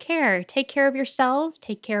 everyone take care. Take care of yourselves.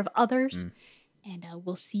 Take care of others. And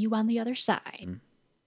we'll see you on the other side.